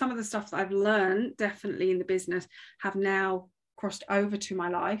think some of the stuff that I've learned definitely in the business have now crossed over to my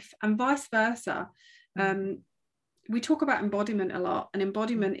life, and vice versa. We talk about embodiment a lot, and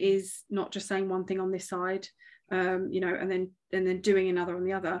embodiment is not just saying one thing on this side, and then doing another on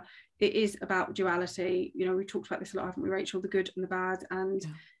the other. It is about duality. We talked about this a lot, haven't we, Rachel? The good and the bad, and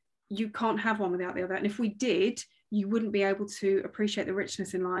you can't have one without the other. And if we did, you wouldn't be able to appreciate the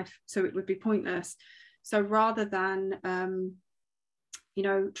richness in life, so it would be pointless. So rather than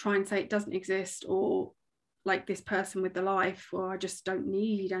try and say it doesn't exist, or like this person with the life, or I just don't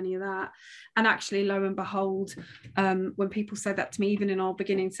need any of that. And actually, lo and behold, when people say that to me, even in our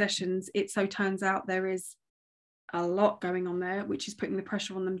beginning sessions, it so turns out there is a lot going on there, which is putting the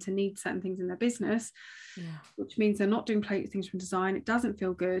pressure on them to need certain things in their business, which means they're not doing things from design. It doesn't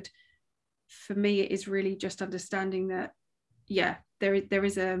feel good. For me, it is really just understanding that, there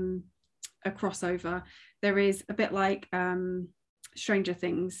is a crossover. There is a bit like Stranger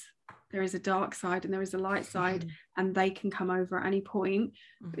Things. There is a dark side and there is a light side, and they can come over at any point.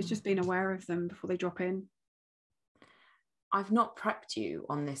 But it's just being aware of them before they drop in. I've not prepped you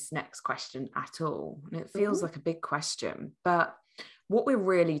on this next question at all. And it feels like a big question, but what we're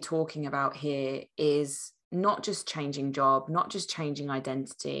really talking about here is not just changing job, not just changing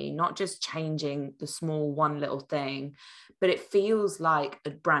identity, not just changing the small one little thing, but it feels like a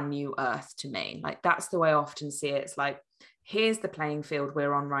brand new earth to me. Like that's the way I often see it. It's like, here's the playing field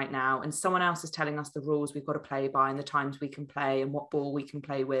we're on right now, and someone else is telling us the rules we've got to play by and the times we can play and what ball we can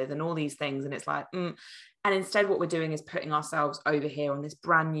play with and all these things. And it's like, and instead what we're doing is putting ourselves over here on this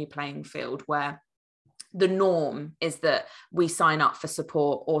brand new playing field where the norm is that we sign up for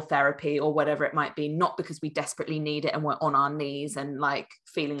support or therapy or whatever it might be, not because we desperately need it and we're on our knees and like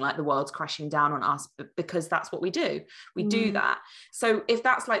feeling like the world's crashing down on us, but because that's what we do. We do that. So if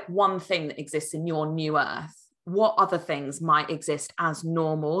that's like one thing that exists in your new earth, what other things might exist as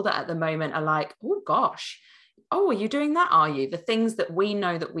normal that at the moment are like, oh gosh, oh, are you doing that? Are you? The things that we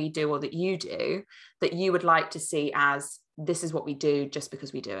know that we do or that you do that you would like to see as this is what we do just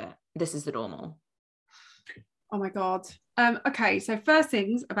because we do it. This is the normal. Oh my God. Okay, so first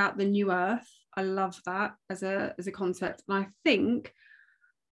things about the new earth. I love that as a concept. And I think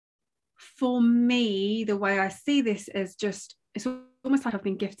for me, the way I see this is just, it's almost like I've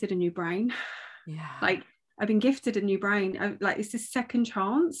been gifted a new brain. Yeah. Like I've been gifted a new brain. Like it's a second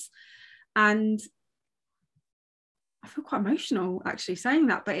chance. And I feel quite emotional actually saying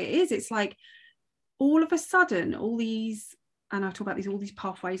that, but it is. It's like all of a sudden, all these, and I talk about all these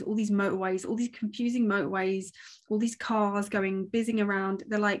pathways, all these motorways, all these confusing motorways, all these cars going, buzzing around.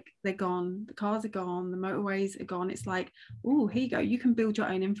 They're gone. The cars are gone. The motorways are gone. It's like, oh, here you go. You can build your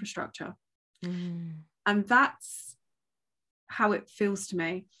own infrastructure. And that's how it feels to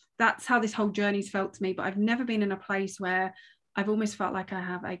me. That's how this whole journey's felt to me. But I've never been in a place where I've almost felt like I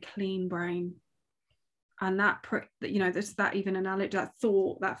have a clean brain. And that, you know, there's that even analogy, that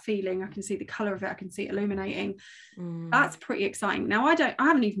thought, that feeling, I can see the color of it, I can see it illuminating. That's pretty exciting. Now, I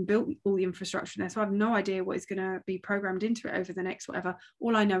haven't even built all the infrastructure there, so I have no idea what is going to be programmed into it over the next whatever.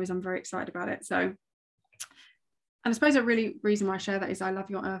 All I know is I'm very excited about it. So, and I suppose the really reason why I share that is I love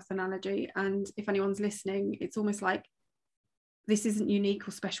your earth analogy. And if anyone's listening, it's almost like this isn't unique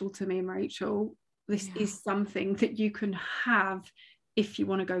or special to me and Rachel. This is something that you can have if you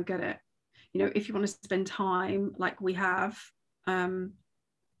want to go get it. You know, if you want to spend time like we have, and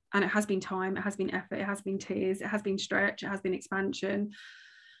it has been time, it has been effort, it has been tears, it has been stretch, it has been expansion,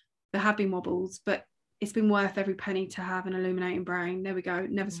 there have been wobbles, but it's been worth every penny to have an illuminating brain. There we go.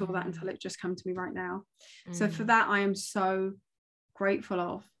 Never saw that until it just come to me right now. So for that, I am so grateful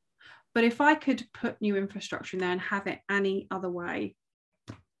of. But if I could put new infrastructure in there and have it any other way,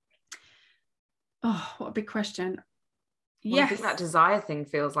 oh, what a big question. Well, I think that desire thing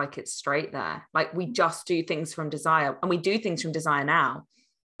feels like it's straight there. Like we just do things from desire, and we do things from desire now,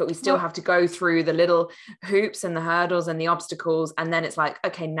 but we still have to go through the little hoops and the hurdles and the obstacles. And then it's like,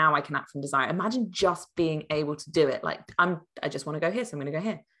 okay, now I can act from desire. Imagine just being able to do it. Like I just want to go here, so I'm going to go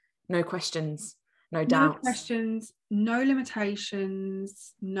here. No questions, no doubts. No questions, no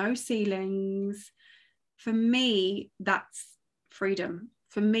limitations, no ceilings. For me, that's freedom.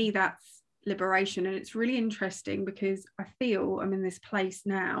 For me, that's liberation. And it's really interesting because I feel I'm in this place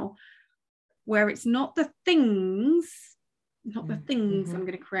now where it's not the things I'm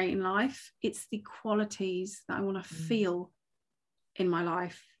going to create in life, it's the qualities that I want to feel in my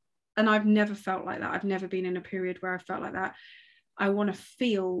life. And I've never felt like that. I've never been in a period where I felt like that. I want to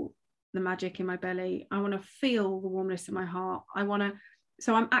feel the magic in my belly. I want to feel the warmness in my heart.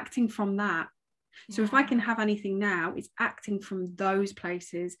 So I'm acting from that. So if I can have anything now, it's acting from those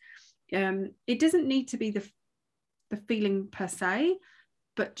places. It doesn't need to be the feeling per se,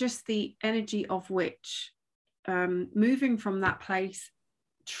 but just the energy of which, moving from that place,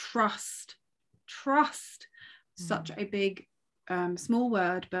 trust, such a big, small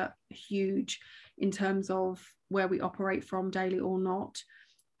word, but huge in terms of where we operate from daily or not.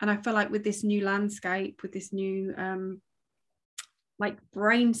 And I feel like with this new landscape, with this new like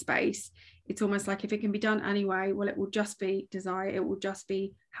brain space, it's almost like if it can be done anyway, well, it will just be desire. It will just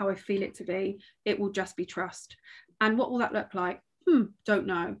be how I feel it to be. It will just be trust. And what will that look like? Don't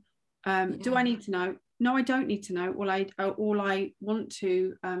know. Do I need to know? No, I don't need to know. All I want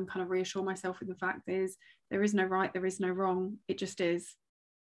to kind of reassure myself with the fact is there is no right, there is no wrong. It just is.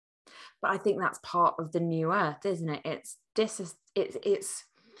 But I think that's part of the new earth, isn't it? It's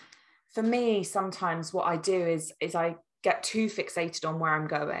for me, sometimes what I do is I get too fixated on where I'm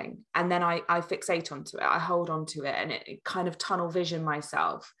going, and then I fixate onto it, I hold on to it, and it kind of tunnel vision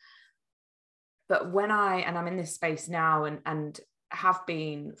myself. But when I'm in this space now and have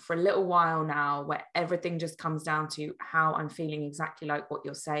been for a little while now, where everything just comes down to how I'm feeling, exactly like what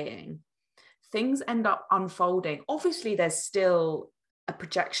you're saying, things end up unfolding. Obviously, there's still a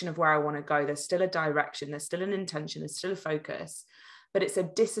projection of where I want to go. There's still a direction. There's still an intention. There's still a focus, but it's a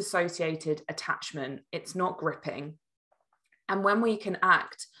disassociated attachment. It's not gripping. And when we can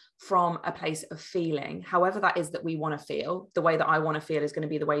act from a place of feeling, however that is that we want to feel, the way that I want to feel is going to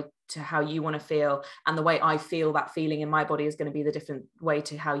be the way to how you want to feel. And the way I feel that feeling in my body is going to be the different way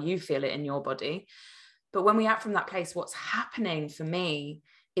to how you feel it in your body. But when we act from that place, what's happening for me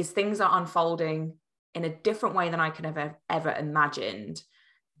is things are unfolding in a different way than I could have ever imagined,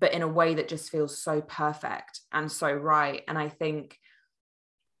 but in a way that just feels so perfect and so right. And I think,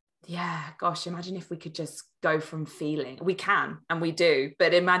 yeah, gosh, imagine if we could just go from feeling. We can, and we do,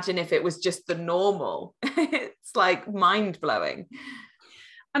 but imagine if it was just the normal. It's like mind-blowing.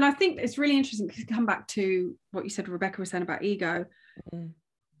 And I think it's really interesting to come back to what you said, Rebecca was saying about ego.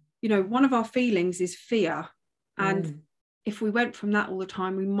 You know, one of our feelings is fear. And if we went from that all the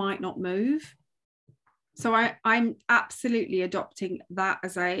time, we might not move. So I'm absolutely adopting that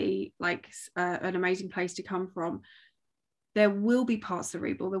as an amazing place to come from. There will be part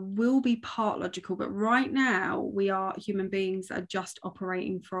cerebral, there will be part logical, but right now we are human beings that are just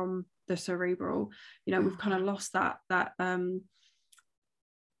operating from the cerebral. You know, we've kind of lost that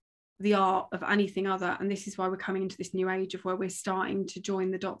the art of anything other. And this is why we're coming into this new age of where we're starting to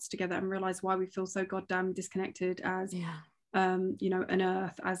join the dots together and realize why we feel so goddamn disconnected as, you know, an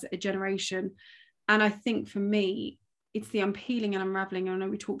earth, as a generation. And I think for me, it's the unpeeling and unraveling. I know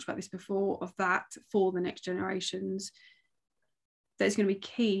we talked about this before, of that for the next generations. That is going to be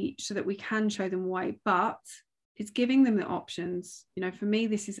key so that we can show them a way, but it's giving them the options. You know, for me,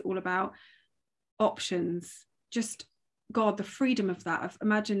 this is all about options. Just, God, the freedom of that. I've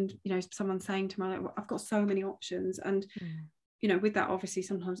imagined, you know, someone saying to me, like, I've got so many options. And, you know, with that, obviously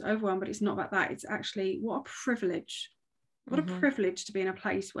sometimes overwhelmed, but it's not about that. It's actually, what a privilege. What a privilege to be in a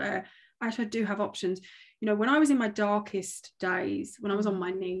place where actually I do have options. You know, when I was in my darkest days, when I was on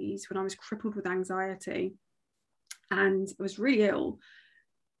my knees, when I was crippled with anxiety, and I was really ill,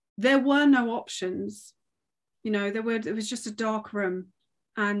 there were no options. You know, it was just a dark room,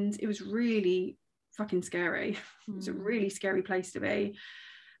 and it was really fucking scary. It was a really scary place to be.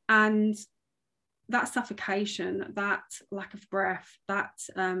 And that suffocation, that lack of breath, that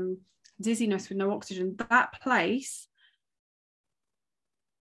dizziness with no oxygen, that place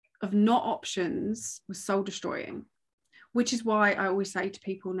of not options was soul destroying, which is why I always say to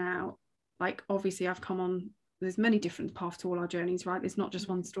people now, like, obviously I've come on, there's many different paths to all our journeys, right? There's not just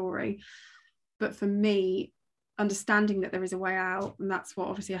one story. But for me, understanding that there is a way out, and that's what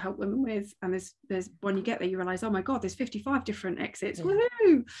obviously I help women with. And there's when you get there, you realize, oh my God, there's 55 different exits.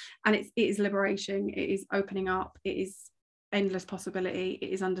 Woohoo! And it is liberation. It is opening up. It is endless possibility. It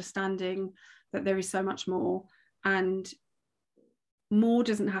is understanding that there is so much more. And more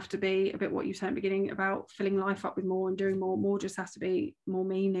doesn't have to be a bit what you said at the beginning about filling life up with more and doing more. More just has to be more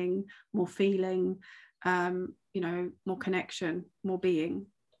meaning, more feeling, you know, more connection, more being.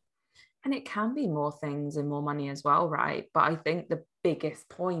 And it can be more things and more money as well, right? But I think the biggest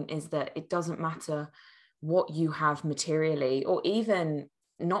point is that it doesn't matter what you have materially, or even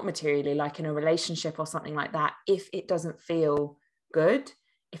not materially, like in a relationship or something like that. If it doesn't feel good,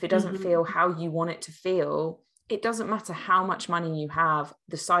 if it doesn't feel how you want it to feel, it doesn't matter how much money you have,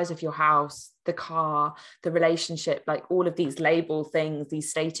 the size of your house, the car, the relationship, like all of these label things, these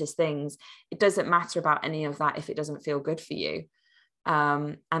status things. It doesn't matter about any of that if it doesn't feel good for you.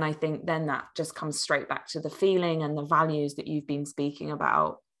 And I think then that just comes straight back to the feeling and the values that you've been speaking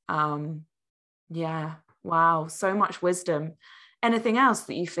about. Yeah, wow, so much wisdom. Anything else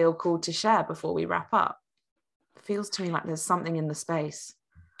that you feel called to share before we wrap up? It feels to me like there's something in the space.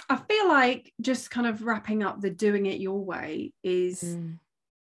 I feel like just kind of wrapping up the doing it your way is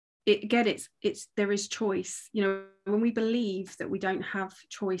it's there is choice. You know, when we believe that we don't have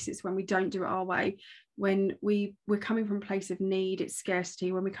choice, it's when we don't do it our way. When we're coming from a place of need, it's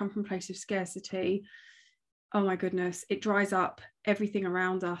scarcity. When we come from a place of scarcity, oh my goodness, it dries up everything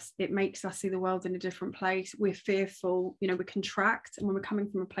around us. It makes us see the world in a different place. We're fearful, you know, we contract. And when we're coming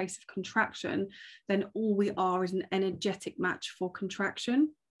from a place of contraction, then all we are is an energetic match for contraction.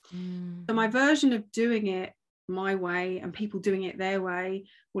 So my version of doing it my way and people doing it their way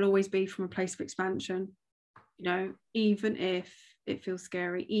will always be from a place of expansion. You know, even if it feels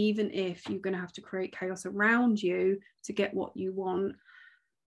scary, even if you're going to have to create chaos around you to get what you want.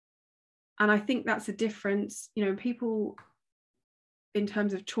 And I think that's a difference. You know, people in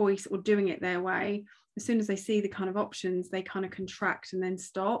terms of choice or doing it their way, as soon as they see the kind of options, they kind of contract and then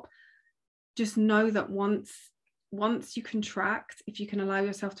stop. Just know that once you contract, if you can allow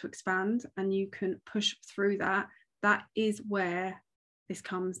yourself to expand and you can push through that, that is where this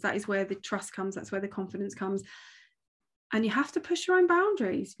comes. That is where the trust comes. That's where the confidence comes. And you have to push your own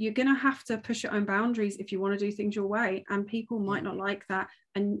boundaries. You're going to have to push your own boundaries if you want to do things your way. And people might not like that.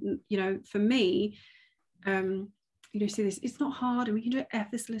 And, you know, for me, you know, see this, it's not hard, and we can do it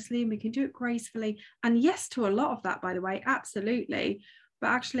effortlessly, and we can do it gracefully. And yes, to a lot of that, by the way, absolutely. But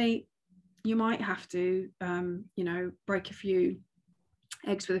actually, you might have to, you know, break a few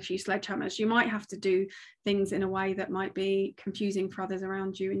eggs with a few sledgehammers. You might have to do things in a way that might be confusing for others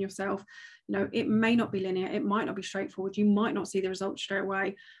around you and yourself. You know, it may not be linear, it might not be straightforward, you might not see the results straight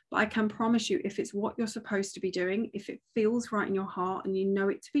away, but I can promise you, if it's what you're supposed to be doing, if it feels right in your heart and you know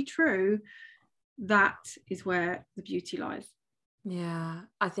it to be true, that is where the beauty lies. Yeah,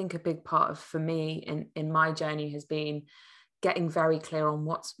 I think a big part of, for me, in my journey has been getting very clear on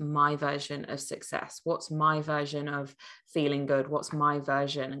what's my version of success, what's my version of feeling good, what's my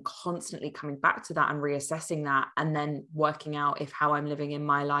version, and constantly coming back to that and reassessing that, and then working out if how I'm living in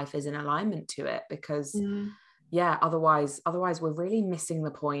my life is in alignment to it. Because yeah, otherwise we're really missing the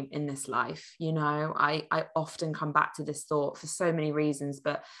point in this life. You know, I often come back to this thought for so many reasons,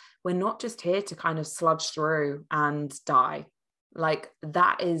 but we're not just here to kind of sludge through and die. Like,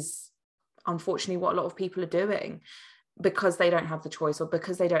 that is unfortunately what a lot of people are doing, because they don't have the choice, or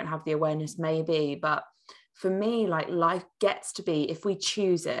because they don't have the awareness, maybe. But for me, like, life gets to be, if we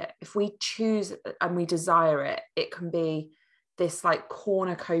choose it, if we choose and we desire it, it can be this like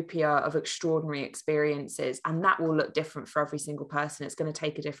cornucopia of extraordinary experiences, and that will look different for every single person. It's going to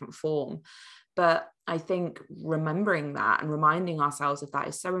take a different form. But I think remembering that and reminding ourselves of that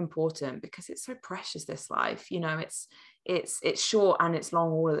is so important, because it's so precious, this life. You know, it's short and it's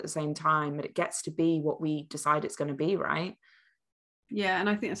long all at the same time, but it gets to be what we decide it's going to be, right? Yeah, and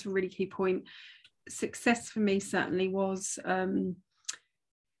I think that's a really key point. Success for me certainly was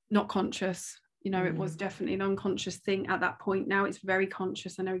not conscious. You know, it was definitely an unconscious thing at that point. Now it's very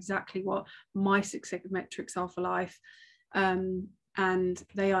conscious. I know exactly what my success metrics are for life. And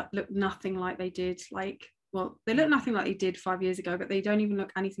they look nothing like they did, like, well, they look nothing like they did 5 years ago, but they don't even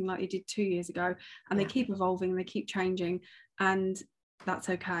look anything like they did 2 years ago. And they keep evolving, they keep changing, and that's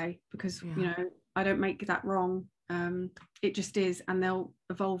okay, because you know, I don't make that wrong. It just is, and they'll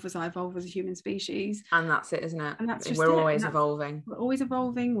evolve as I evolve as a human species. And that's it, isn't it? And that's just we're always evolving. We're always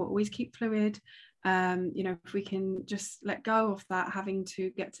evolving. We'll always keep fluid. You know, if we can just let go of that having to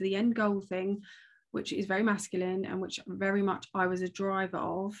get to the end goal thing, which is very masculine, and which very much I was a driver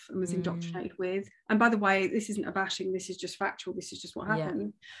of and was indoctrinated with. And by the way, this isn't a bashing, this is just factual, this is just what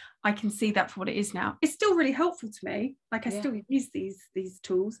happened. I can see that for what it is now. It's still really helpful to me. Like, I still use these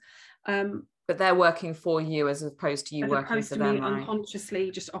tools. But they're working for you as opposed to you working for them, me right?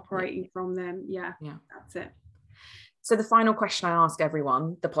 Unconsciously just operating from them. Yeah, that's it. So the final question I ask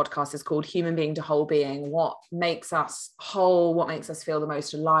everyone, the podcast is called Human Being to Whole Being. What makes us whole, what makes us feel the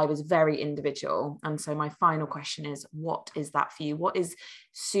most alive, is very individual. And so my final question is, what is that for you? What is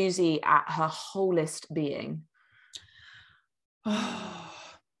Susie at her wholest being? Oh,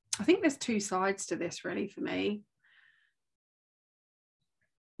 I think there's two sides to this, really, for me.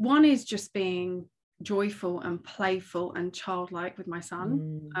 One is just being joyful and playful and childlike with my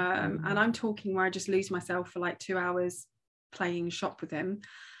son, and I'm talking where I just lose myself for like 2 hours playing shop with him,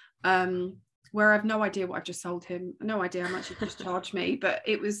 where I've no idea what I've just sold him, no idea how much he just charged me, but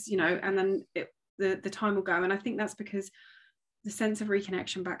it was, you know, and then the time will go. And I think that's because the sense of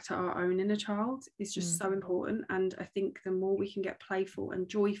reconnection back to our own inner child is just so important. And I think the more we can get playful and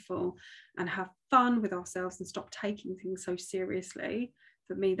joyful and have fun with ourselves and stop taking things so seriously,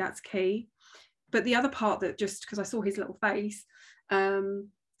 for me, that's key. But the other part, that just because I saw his little face,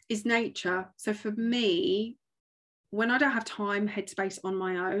 is nature. So for me, when I don't have time, headspace on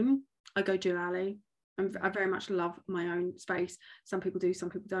my own, I go Jalali. I very much love my own space. Some people do, some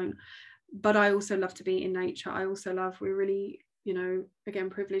people don't. But I also love to be in nature. I also love, we're really, you know, again,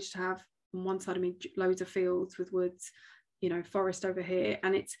 privileged to have on one side of me loads of fields with woods, you know, forest over here.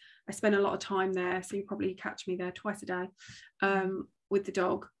 And I spend a lot of time there. So you probably catch me there twice a day with the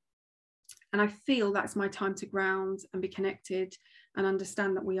dog. And I feel that's my time to ground and be connected and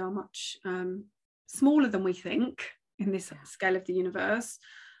understand that we are much smaller than we think in this scale of the universe.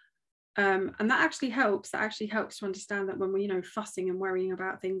 And that actually helps. That actually helps to understand that when we're, you know, fussing and worrying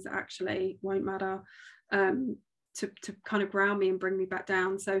about things that actually won't matter, to kind of ground me and bring me back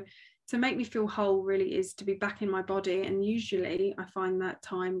down. So to make me feel whole really is to be back in my body. And usually I find that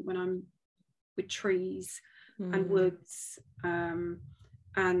time when I'm with trees and woods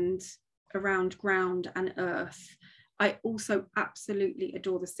and around ground and earth. I also absolutely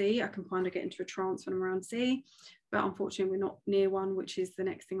adore the sea. I can kind of get into a trance when I'm around sea, but unfortunately we're not near one, which is the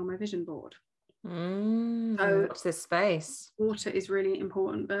next thing on my vision board. So watch this space. Water is really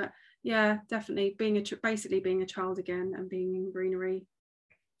important, but yeah, definitely basically being a child again and being in greenery.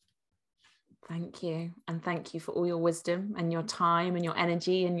 Thank you. And thank you for all your wisdom and your time and your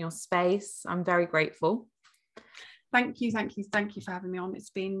energy and your space. I'm very grateful. Thank you for having me on. It's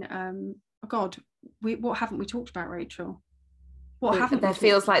been what haven't we talked about, Rachel? There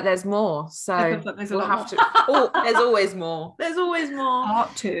feels like there's more, so we'll have to. There's always more. There's always more.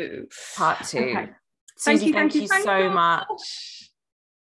 Part two. Okay. Susie, thank you so much.